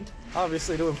cleaned.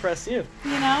 Obviously to impress you.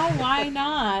 You know, why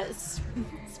not?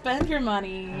 Spend your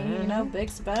money. You know, big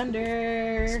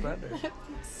spender. Spender.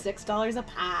 $6 a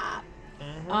pop.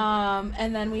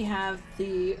 And then we have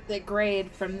the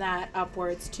grade from that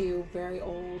upwards to very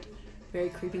old, very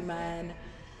creepy men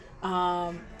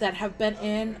that have been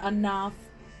in enough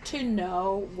to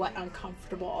know what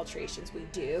uncomfortable alterations we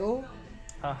do.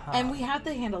 And we have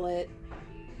to handle it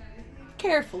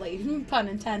carefully, pun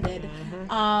intended.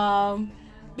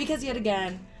 Because yet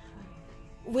again,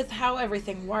 with how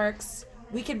everything works,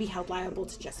 we can be held liable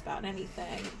to just about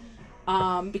anything.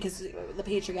 Because the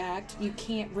Patriot Act, you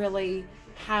can't really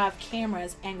have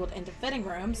cameras angled into fitting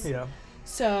rooms. Yeah.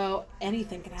 So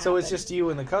anything can happen. So it's just you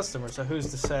and the customer, so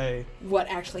who's to say? What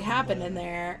actually happened in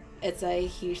there, it's a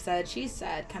he said, she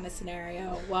said kind of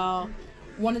scenario. Well,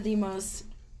 one of the most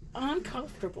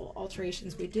uncomfortable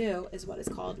alterations we do is what is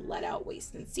called let out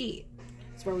waist and seat.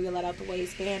 It's where we let out the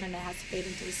waistband and it has to fit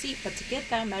into the seat. But to get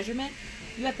that measurement,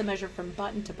 you have to measure from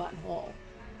button to buttonhole.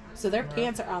 So their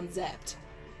pants are unzipped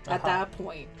at that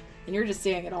point, and you're just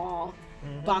seeing it all.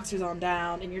 Boxers on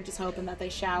down, and you're just hoping that they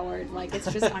showered. Like,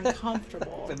 it's just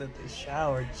uncomfortable. Hoping that they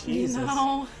showered. Jesus. You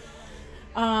know?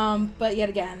 But yet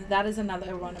again, that is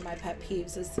another one of my pet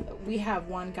peeves is we have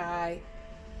one guy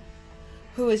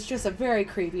who is just a very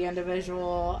creepy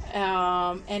individual,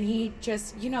 and he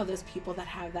just, you know, those people that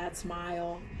have that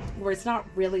smile where it's not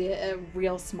really a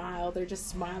real smile, they're just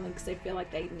smiling because they feel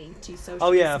like they need to socially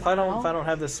Oh yeah, if I smile. don't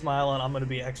have this smile on, I'm gonna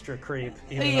be extra creep.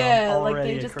 Even though I'm Yeah, like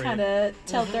already they a just creep. kind of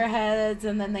tilt their heads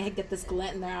and then they get this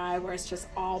glint in their eye where it's just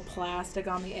all plastic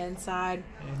on the inside.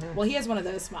 Well, he has one of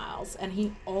those smiles and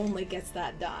he only gets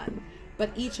that done.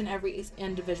 But each and every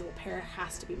individual pair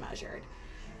has to be measured.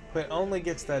 But only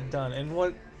gets that done. In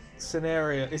what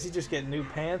scenario? Is he just getting new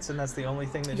pants and that's the only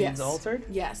thing that needs altered?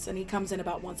 Yes, and he comes in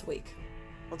about once a week.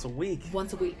 Once a week?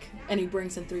 Once a week. And he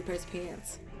brings in 3 pairs of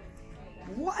pants.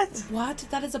 What? What?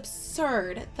 That is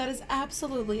absurd. That is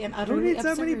absolutely and Who utterly needs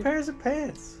absurd. that many pairs of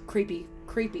pants? Creepy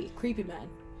men.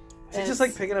 Is it just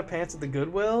like picking up pants at the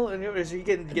Goodwill, and is you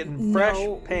getting fresh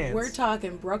pants? We're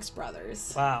talking Brooks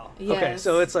Brothers. Wow. Yes. Okay,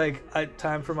 so it's like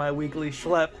time for my weekly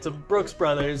schlep to Brooks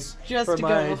Brothers Just for to my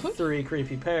go. 3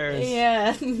 creepy pairs.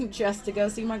 Yeah, just to go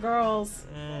see my girls.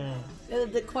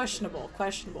 Mm, Questionable.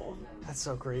 that's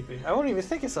so creepy. I won't even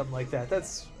think of something like that.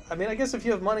 I mean, I guess if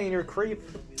you have money and you're a creep.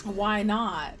 Why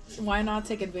not? Why not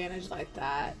take advantage like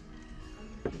that?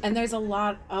 And there's a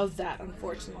lot of that,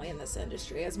 unfortunately, in this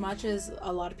industry. As much as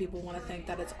a lot of people want to think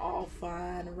that it's all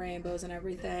fun, rainbows and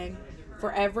everything,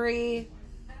 for every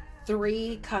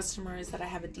 3 customers that I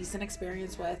have a decent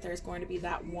experience with, there's going to be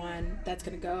that one that's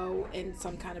going to go in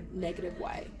some kind of negative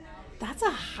way. That's a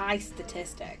high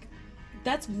statistic.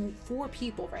 That's 4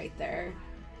 people right there.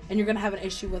 And you're going to have an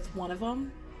issue with one of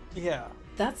them? Yeah.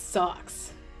 That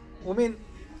sucks. Well, I mean,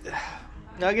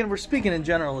 now again, we're speaking in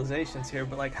generalizations here,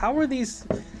 but like, how are these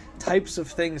types of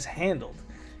things handled?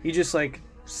 You just like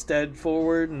stead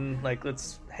forward and like,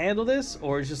 let's handle this?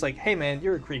 Or it's just like, hey man,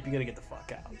 you're a creep, you gotta get the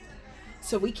fuck out.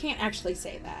 So we can't actually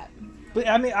say that. But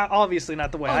I mean, obviously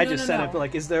not the way I just said no. it, but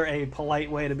like, is there a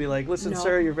polite way to be like, listen, No.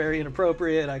 sir, you're very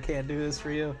inappropriate, I can't do this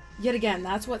for you? Yet again,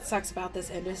 that's what sucks about this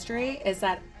industry, is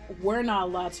that we're not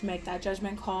allowed to make that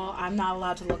judgment call. I'm not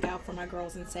allowed to look out for my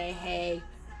girls and say, hey,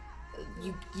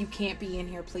 you can't be in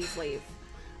here, please leave.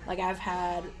 Like, I've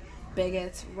had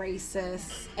bigots,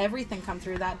 racists, everything come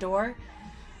through that door,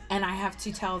 and I have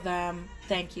to tell them,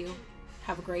 thank you,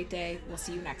 have a great day, we'll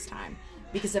see you next time.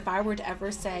 Because if I were to ever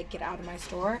say, get out of my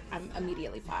store, I'm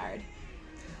immediately fired.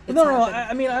 No,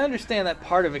 I mean, I understand that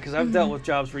part of it because I've dealt with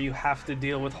jobs where you have to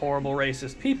deal with horrible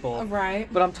racist people.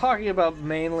 Right. But I'm talking about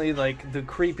mainly like the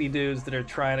creepy dudes that are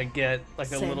trying to get like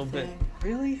Same a little bit. thing.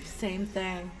 Really? Same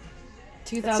thing.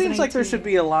 It seems like there should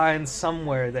be a line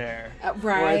somewhere there.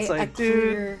 Right. Where it's like, dude,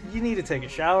 clear, you need to take a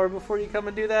shower before you come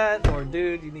and do that. Or,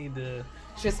 dude, you need to.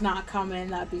 just not come in,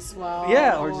 that'd be swell.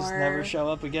 Yeah, or just never show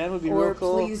up again would be real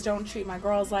cool. Or please don't treat my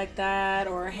girls like that.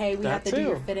 Or hey, we have to do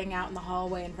your too. fitting out in the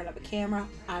hallway in front of a camera.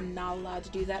 I'm not allowed to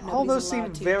do that. All those Nobody's seem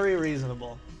allowed to. very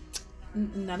reasonable.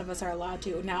 None of us are allowed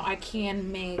to. Now I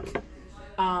can make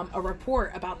a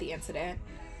report about the incident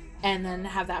and then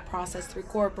have that processed through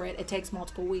corporate. It takes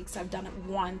multiple weeks. I've done it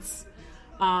once.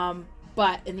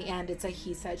 But in the end, it's a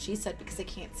he said, she said, because they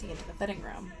can't see into the fitting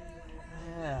room.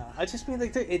 Yeah, I just mean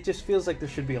like it just feels like there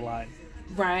should be a line.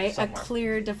 Right, somewhere. a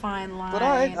clear, defined line. But all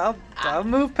right, I'll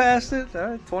move past it.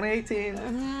 All right,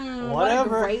 2018. What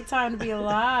Whatever. a great time to be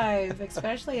alive,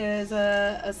 especially as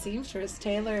a seamstress,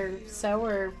 tailor,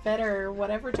 sewer, fitter,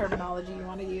 whatever terminology you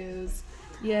want to use.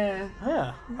 Yeah.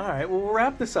 Yeah. All right. Well, we'll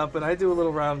wrap this up, and I do a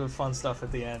little round of fun stuff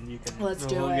at the end. We'll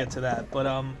get to that. But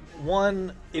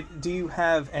do you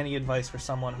have any advice for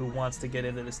someone who wants to get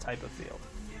into this type of field?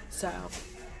 So,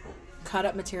 cut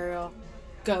up material,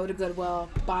 go to Goodwill,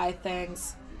 buy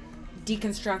things,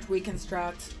 deconstruct,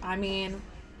 reconstruct. I mean,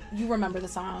 you remember the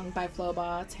song by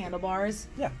Flowbots, Handlebars?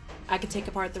 Yeah. I could take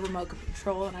apart the remote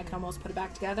control and I can almost put it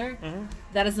back together. Mm-hmm.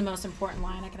 That is the most important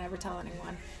line I can ever tell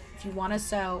anyone. If you want to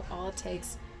sew, all it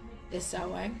takes is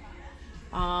sewing.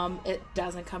 It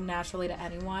doesn't come naturally to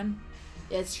anyone.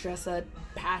 It's just a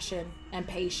passion and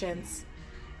patience.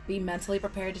 Be mentally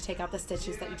prepared to take out the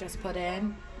stitches that you just put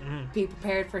in. Mm-hmm. Be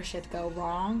prepared for shit to go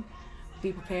wrong.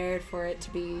 Be prepared for it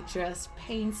to be just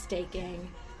painstaking.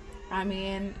 I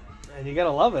mean... And you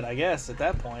gotta love it, I guess, at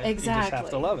that point. Exactly. You just have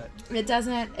to love it.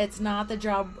 It's not the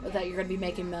job that you're going to be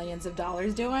making millions of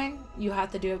dollars doing. You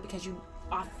have to do it because you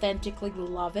authentically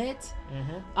love it.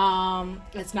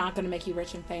 Mm-hmm. It's not going to make you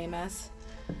rich and famous.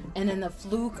 And in the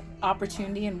fluke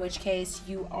opportunity, in which case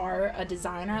you are a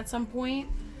designer at some point,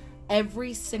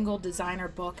 every single designer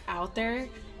book out there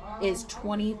is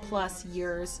 20 plus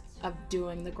years of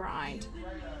doing the grind.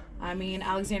 I mean,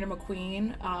 Alexander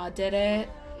McQueen did it.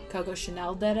 Coco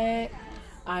Chanel did it.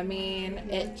 I mean,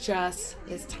 it just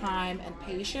is time and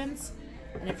patience.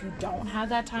 And if you don't have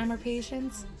that time or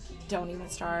patience, don't even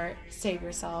start. Save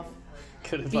yourself.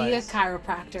 Good advice. Be a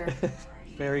chiropractor.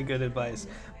 Very good advice.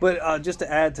 But just to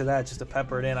add to that, just to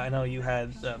pepper it in, I know you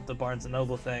had the Barnes &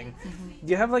 Noble thing. Mm-hmm.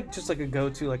 Do you have just a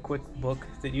go-to quick book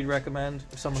that you'd recommend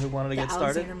for someone who wanted to get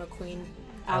started?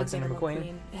 Alexander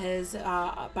McQueen. His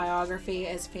biography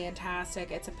is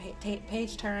fantastic. It's a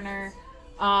page turner.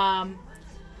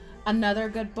 Another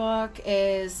good book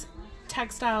is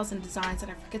Textiles and Designs,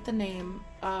 and I forget the name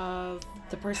of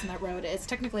the person that wrote it. It's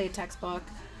technically a textbook.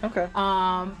 Okay.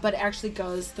 But it actually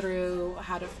goes through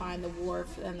how to find the warp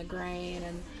and the grain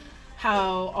and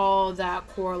how all that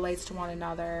correlates to one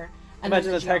another. And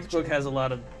imagine the textbook has a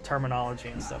lot of terminology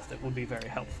and stuff that would be very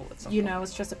helpful at some point.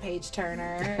 It's just a page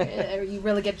turner. You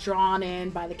really get drawn in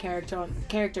by the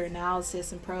character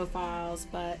analysis and profiles,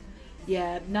 but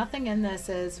Yeah, nothing in this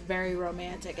is very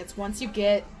romantic. It's once you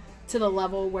get to the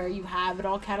level where you have it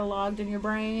all cataloged in your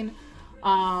brain,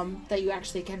 that you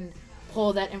actually can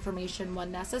pull that information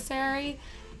when necessary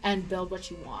and build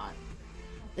what you want.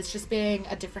 It's just being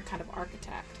a different kind of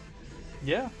architect.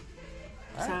 Yeah.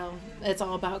 So it's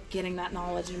all about getting that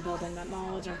knowledge and building that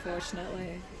knowledge,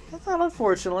 unfortunately. That's not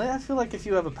unfortunately. I feel like if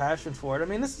you have a passion for it, I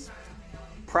mean, this is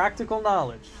practical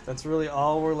knowledge. That's really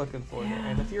all we're looking for here. Yeah.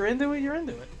 And if you're into it, you're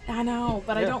into it. I know,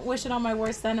 but I Yeah. don't wish it on my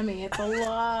worst enemy. It's a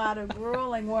lot of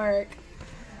grueling work.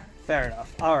 Fair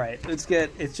enough. All right, it's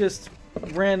just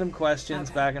random questions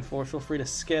Okay. back and forth. Feel free to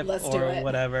skip Let's do or it.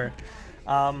 whatever.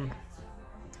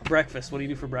 Breakfast. What do you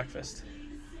do for breakfast?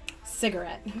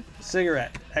 Cigarette.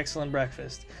 Cigarette. Excellent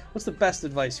breakfast. What's the best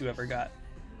advice you ever got?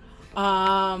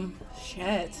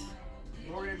 Shit.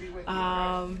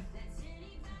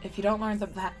 If you don't learn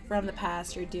from the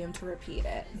past, you're doomed to repeat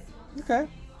it. Okay.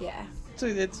 Yeah. So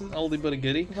it's an oldie but a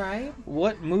goodie. Right?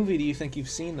 What movie do you think you've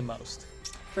seen the most?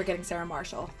 Forgetting Sarah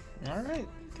Marshall. All right.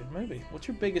 Good movie. What's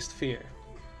your biggest fear?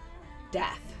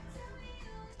 Death.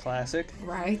 Classic.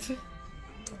 Right?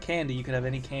 Candy. You could have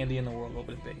any candy in the world. What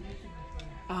would it be?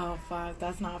 Oh, fuck.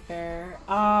 That's not fair.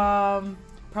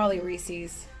 Probably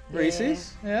Reese's.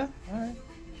 Reese's? Yeah. All right.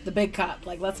 The big cup.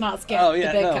 Like, let's not skip Oh, yeah.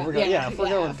 the big No, cup. we're going. Yeah, if we're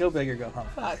going, go big or go home.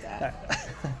 Fuck that.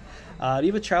 Do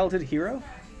you have a childhood hero?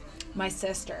 My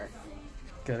sister.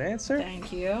 Good answer.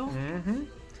 Thank you. Mm-hmm.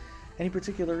 Any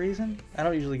particular reason? I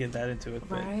don't usually get that into it.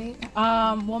 But... Right?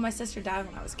 Well, my sister died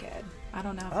when I was a kid. I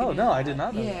don't know if you Oh, knew no, that. I did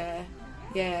not know that. Yeah.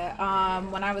 Yeah.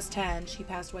 When I was 10, she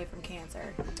passed away from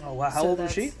cancer. Oh, wow. How So old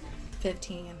was she? that's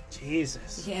 15.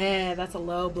 Jesus. Yeah, that's a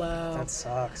low blow. That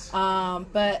sucks.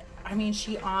 But I mean,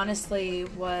 she honestly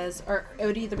was, or it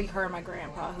would either be her or my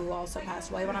grandpa, who also passed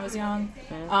away when I was young.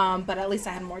 But at least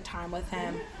I had more time with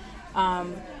him.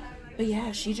 But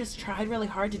yeah, she just tried really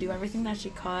hard to do everything that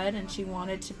she could, and she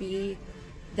wanted to be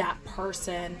that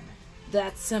person,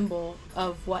 that symbol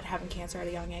of what having cancer at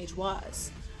a young age was.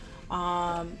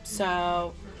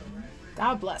 So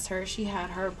God bless her. She had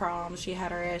her problems. She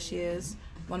had her issues.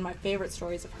 One of my favorite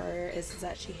stories of her is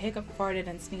that she hiccuped, farted,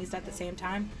 and sneezed at the same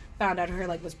time. Found out her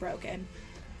leg was broken.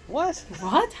 What?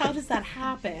 What? How does that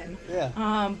happen?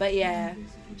 Yeah. But yeah,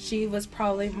 she was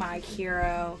probably my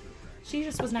hero. She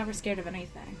just was never scared of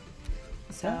anything.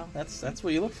 So Yeah, that's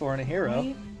what you look for in a hero.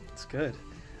 Right? It's good.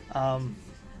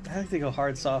 I like to go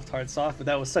hard, soft, but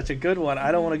that was such a good one.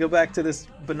 I don't want to go back to this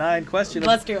benign question.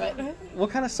 Let's do it. What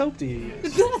kind of soap do you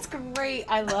use? That's great.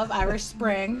 I love Irish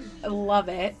Spring. I love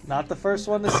it. Not the first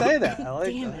one to say that. I like,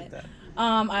 Damn I like it. that.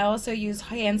 I also use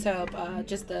hand soap,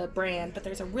 just the brand, but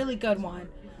there's a really good one.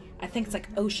 I think it's like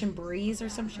Ocean Breeze or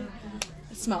some shit.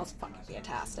 It smells fucking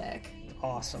fantastic.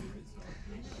 Awesome.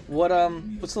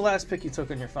 What's the last pic you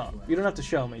took on your phone? You don't have to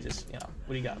show me, just, what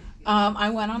do you got? I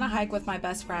went on a hike with my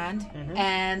best friend, Mm-hmm.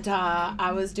 and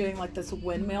I was doing like this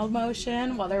windmill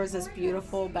motion while there was this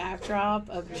beautiful backdrop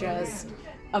of just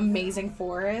amazing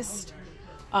forest.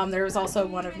 There was also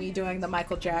one of me doing the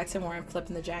Michael Jackson where I'm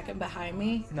flipping the jacket behind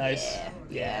me. Nice.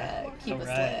 Yeah. Keep it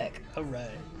slick. All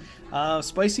right.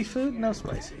 Spicy food? No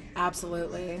spicy.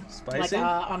 Absolutely. Spicy?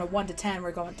 Like on a 1 to 10,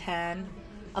 we're going 10.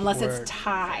 Unless Word. it's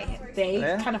Thai, they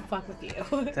Yeah? kind of fuck with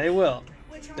you. They will.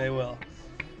 They will.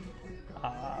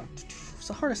 What's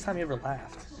the hardest time you ever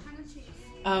laughed?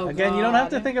 Oh, Again, you don't have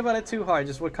to God. think about it too hard.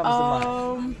 Just what comes to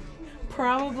mind.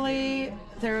 Probably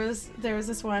there was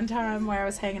this one time where I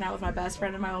was hanging out with my best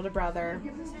friend and my older brother,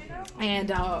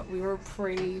 and we were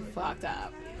pretty fucked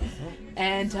up.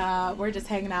 And we're just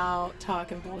hanging out,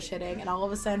 talking, bullshitting, and all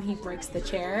of a sudden he breaks the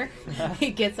chair. He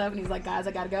gets up and he's like, "Guys,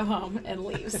 I gotta go home," and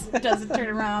leaves. Doesn't turn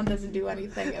around, doesn't do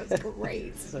anything. It was great.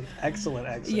 It's an excellent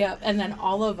exit. Yep, and then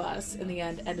all of us in the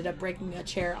end ended up breaking a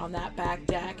chair on that back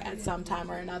deck at some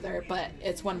time or another, but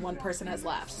it's when one person has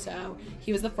left. So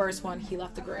he was the first one, he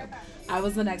left the group. I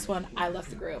was the next one, I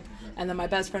left the group. And then my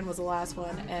best friend was the last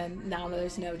one, and now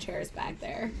there's no chairs back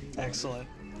there. Excellent.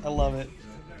 I love it.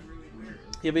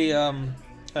 You be a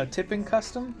tipping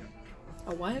custom?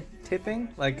 A what? Tipping?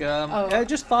 Like, Oh.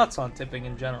 just thoughts on tipping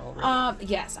in general. Really.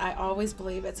 Yes, I always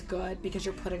believe it's good because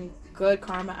you're putting good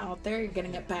karma out there. You're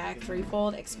getting it back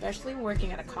threefold, especially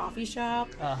working at a coffee shop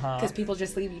Uh-huh. because people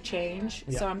just leave you change.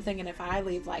 Yeah. So I'm thinking if I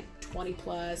leave like 20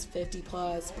 plus, 50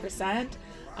 plus %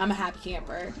 I'm a happy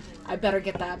camper. I better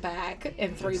get that back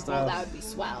in threefold. stuff. That would be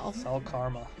swell. It's all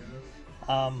karma.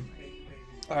 All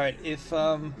right.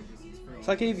 If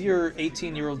I gave your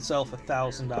 18-year-old self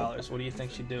 $1,000, what do you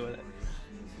think she'd do with it?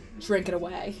 Drink it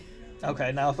away.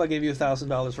 Okay. Now, if I gave you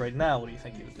 $1,000 right now, what do you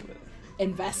think you would do with it?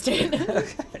 Invest it.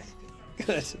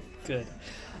 Okay. Good.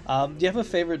 Do you have a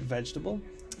favorite vegetable?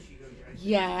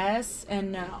 Yes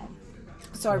and no.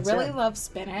 So I That's really it. love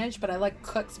spinach, but I like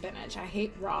cooked spinach. I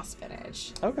hate raw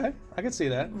spinach. Okay, I can see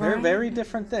that. They're Right. very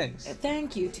different things.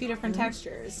 Thank you. Two different Mm-hmm.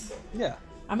 textures. Yeah.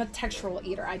 I'm a textural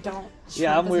eater. I don't.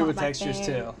 Yeah, shrimp I'm is weird not with my textures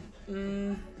thing.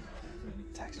 too.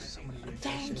 Textures, so many weird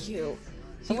Thank textures. you.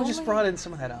 Someone The just only- brought in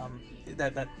some of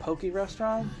that poke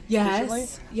restaurant recently.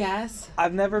 Yes.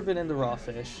 I've never been into raw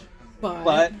fish, But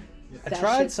but I that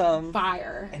tried shit's some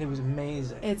fire. and it was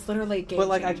amazing. It's literally a game But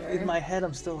like changer. in my head,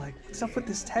 I'm still like, what's up with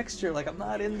this texture? Like I'm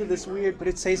not into this weird, but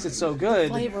it tasted so good.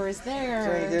 Flavor is It's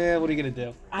there. like, yeah, what are you gonna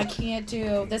do? I can't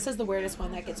do. This is the weirdest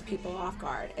one that gets people off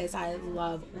guard. Is I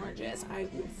love oranges. I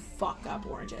will fuck up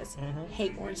oranges. Mm-hmm.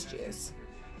 Hate orange juice.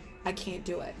 I can't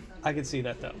do it. I can see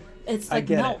that though. It's I like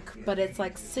get it. milk, but it's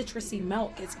like citrusy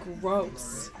milk. It's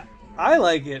gross. I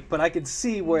like it, but I can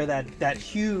see where that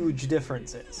huge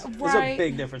difference is. There's a Right.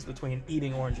 big difference between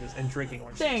eating oranges and drinking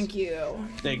oranges. Thank you.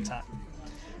 Big time.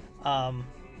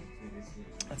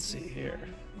 Let's see here.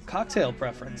 Cocktail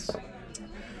preference.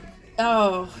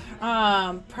 Oh,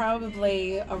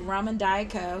 probably a rum and Diet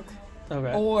Coke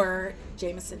Okay. or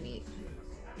Jameson neat.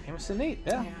 Jameson neat.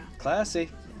 Yeah. Yeah. Classy.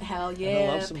 Hell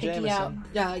yeah. love some Picky out.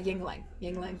 Jameson. Yingling.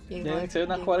 Yingling. Yingling. Yeah, too.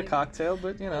 Not quite a Yingling. cocktail,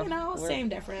 but you know. You know, we're- same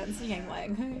difference.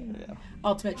 Yingling. Yeah.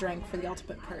 Ultimate drink for the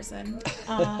ultimate person.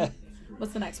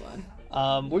 What's the next one?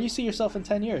 Where do you see yourself in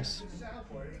 10 years?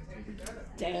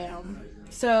 Damn.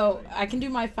 So I can do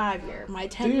my 5 year. My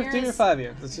 10 Do years. your 5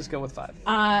 year. Let's just go with 5.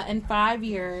 In 5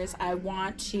 years, I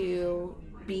want to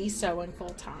be sewing full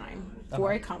time for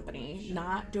Uh-huh. a company,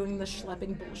 not doing the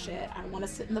schlepping bullshit. I want to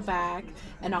sit in the back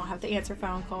and not have to answer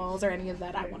phone calls or any of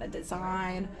that. I want to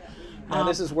design. Now,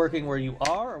 this is working where you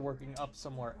are or working up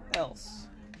somewhere else?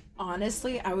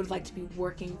 Honestly, I would like to be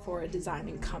working for a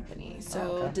designing company. So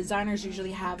Okay. designers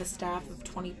usually have a staff of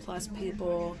 20 plus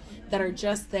people that are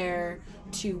just there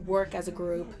to work as a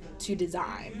group to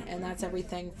design. And that's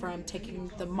everything from taking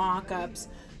the mock-ups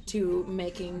to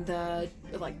making the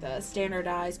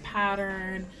standardized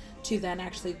pattern to then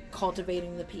actually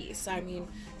cultivating the piece. I mean,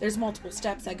 there's multiple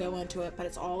steps that go into it, but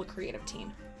it's all a creative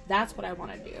team. That's what I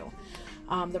want to do.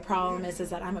 The problem is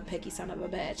that I'm a picky son of a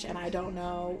bitch and I don't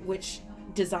know which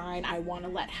design I want to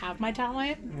let have my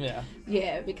talent. Yeah.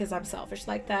 Yeah, because I'm selfish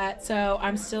like that. So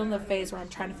I'm still in the phase where I'm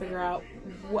trying to figure out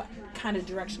what kind of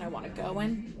direction I want to go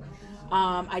in.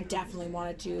 I definitely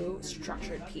want to do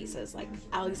structured pieces like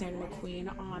Alexander McQueen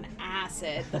on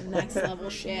acid, the next level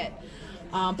shit.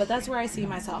 But that's where I see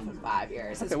myself in 5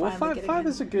 years. Okay, well, five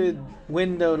is a good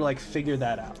window to like figure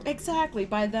that out. Exactly.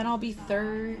 By then I'll be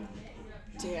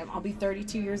I'll be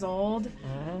 32 years old.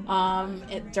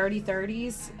 At dirty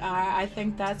 30s, I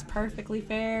think that's perfectly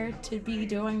fair to be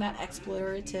doing that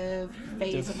explorative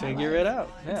phase To of my figure life. it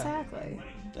out. Yeah. Exactly.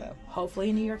 Yeah. Hopefully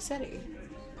in New York City.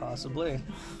 Possibly.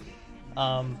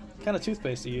 Kind of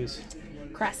toothpaste to use.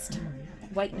 Crest,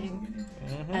 whitening,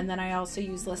 and then I also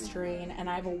use Listerine, and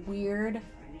I have a weird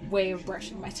way of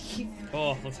brushing my teeth.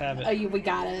 Oh, let's have it. We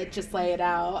gotta just lay it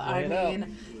out. Lay it out.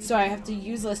 So I have to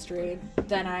use Listerine,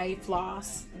 then I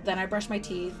floss, then I brush my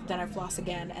teeth, then I floss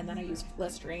again, and then I use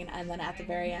Listerine, and then at the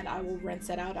very end I will rinse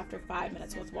it out after 5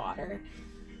 minutes with water.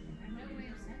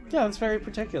 Yeah, it's very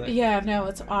particular. Yeah, no,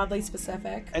 it's oddly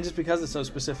specific. And just because it's so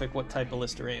specific, what type of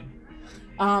Listerine?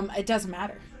 It doesn't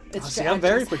matter. See, it I'm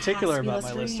very just has particular to be about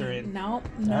my Listerine. No.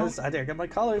 I got my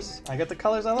colors. I got the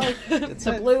colors I like. That's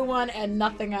The it. blue one and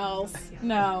nothing else.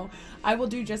 No, I will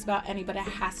do just about any, but it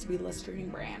has to be Listerine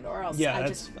brand, or else Yeah, I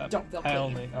that's. just don't feel I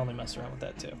clean. only mess around with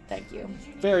that too. Thank you.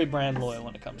 Very brand loyal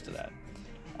when it comes to that.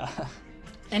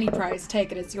 Any price,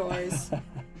 take it. It's yours.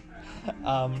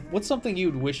 What's something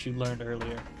you'd wish you learned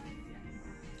earlier?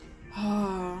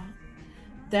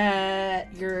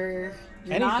 That you're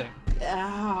not.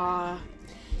 Anything.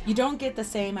 You don't get the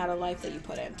same out of life that you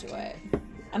put into it.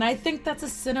 And I think that's a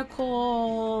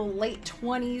cynical late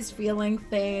 20s feeling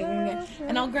thing,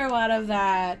 and I'll grow out of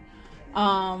that.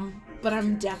 But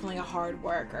I'm definitely a hard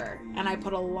worker, and I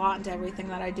put a lot into everything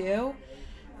that I do.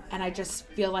 And I just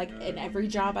feel like in every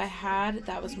job I had,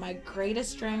 that was my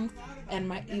greatest strength and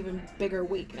my even bigger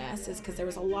weakness, is because there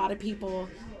was a lot of people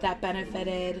that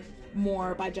benefited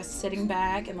more by just sitting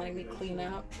back and letting me clean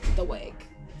up the wake.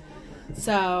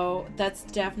 So that's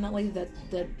definitely the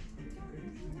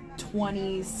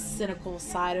 20s cynical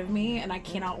side of me, and I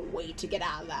cannot wait to get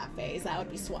out of that phase. That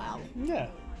would be swell. Yeah.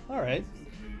 All right.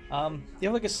 You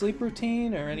have like a sleep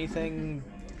routine or anything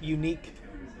unique?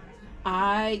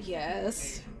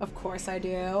 Yes, of course I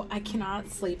do. I cannot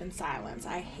sleep in silence.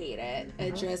 I hate it.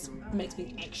 It just makes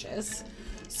me anxious.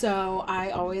 So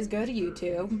I always go to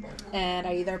YouTube and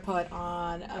I either put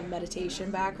on a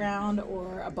meditation background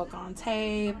or a book on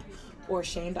tape or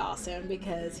Shane Dawson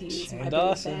because he's Shane my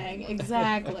Dawson. big thing.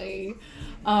 Exactly.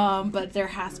 But there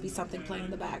has to be something playing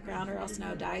in the background or else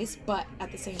no dice. But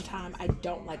at the same time, I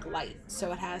don't like light.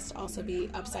 So it has to also be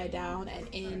upside down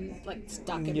and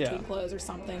stuck in Yeah. between clothes or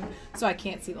something. So I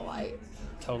can't see the light.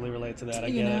 Totally relate to that. I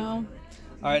You get it. know?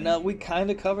 All right, now we kind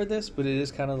of covered this, but it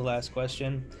is kind of the last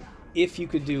question. If you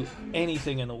could do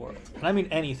anything in the world, and I mean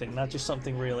anything, not just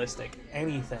something realistic,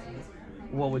 anything,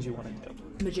 what would you want to do?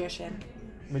 Magician.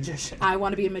 Magician. I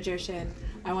want to be a magician.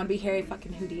 I want to be Harry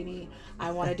fucking Houdini. I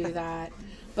want to do that.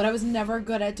 But I was never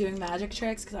good at doing magic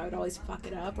tricks because I would always fuck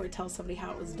it up or tell somebody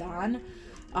how it was done.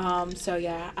 So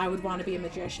yeah, I would want to be a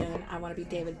magician. I want to be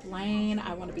David Blaine.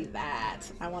 I want to be that.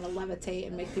 I want to levitate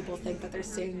and make people think that they're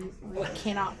seeing what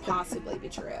cannot possibly be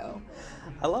true.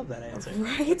 I love that answer.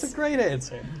 Right? It's a great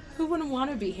answer. Who wouldn't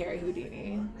want to be Harry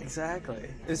Houdini? Exactly.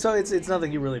 And so it's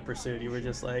nothing you really pursued. You were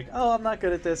just like, oh, I'm not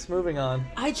good at this. Moving on.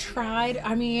 I tried.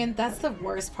 I mean, that's the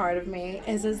worst part of me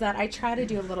is that I try to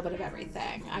do a little bit of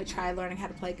everything. I tried learning how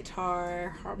to play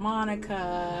guitar,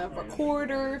 harmonica,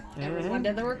 recorder. Everyone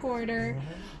did the recorder.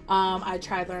 I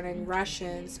tried learning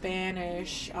Russian,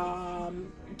 Spanish,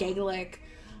 Gaelic.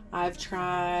 I've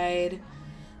tried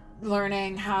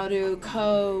learning how to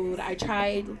code. I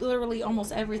tried literally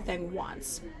almost everything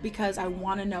once because I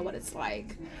want to know what it's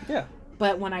like. Yeah.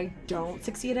 But when I don't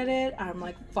succeed at it, I'm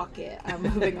like, fuck it, I'm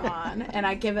moving on. And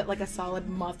I give it like a solid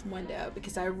month window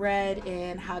because I read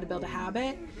in How to Build a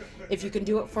Habit, if you can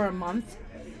do it for a month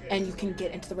and you can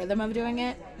get into the rhythm of doing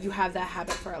it, you have that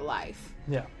habit for a life.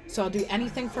 Yeah. So I'll do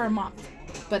anything for a month.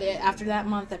 But after that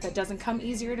month, if it doesn't come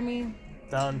easier to me,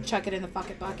 Done. chuck it in the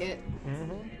fucking bucket.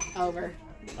 Over.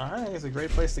 All right, it's a great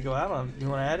place to go out on. You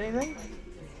want to add anything?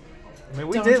 I mean,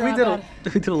 we Don't did drop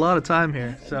we did a lot of time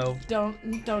here, so Don't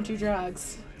do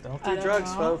drugs. don't I do don't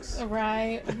drugs, know. folks.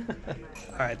 Right.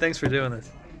 All right, thanks for doing this.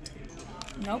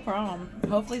 No problem.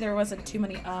 Hopefully there wasn't too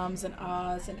many ums and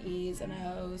ahs and e's and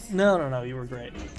ohs. No, you were great.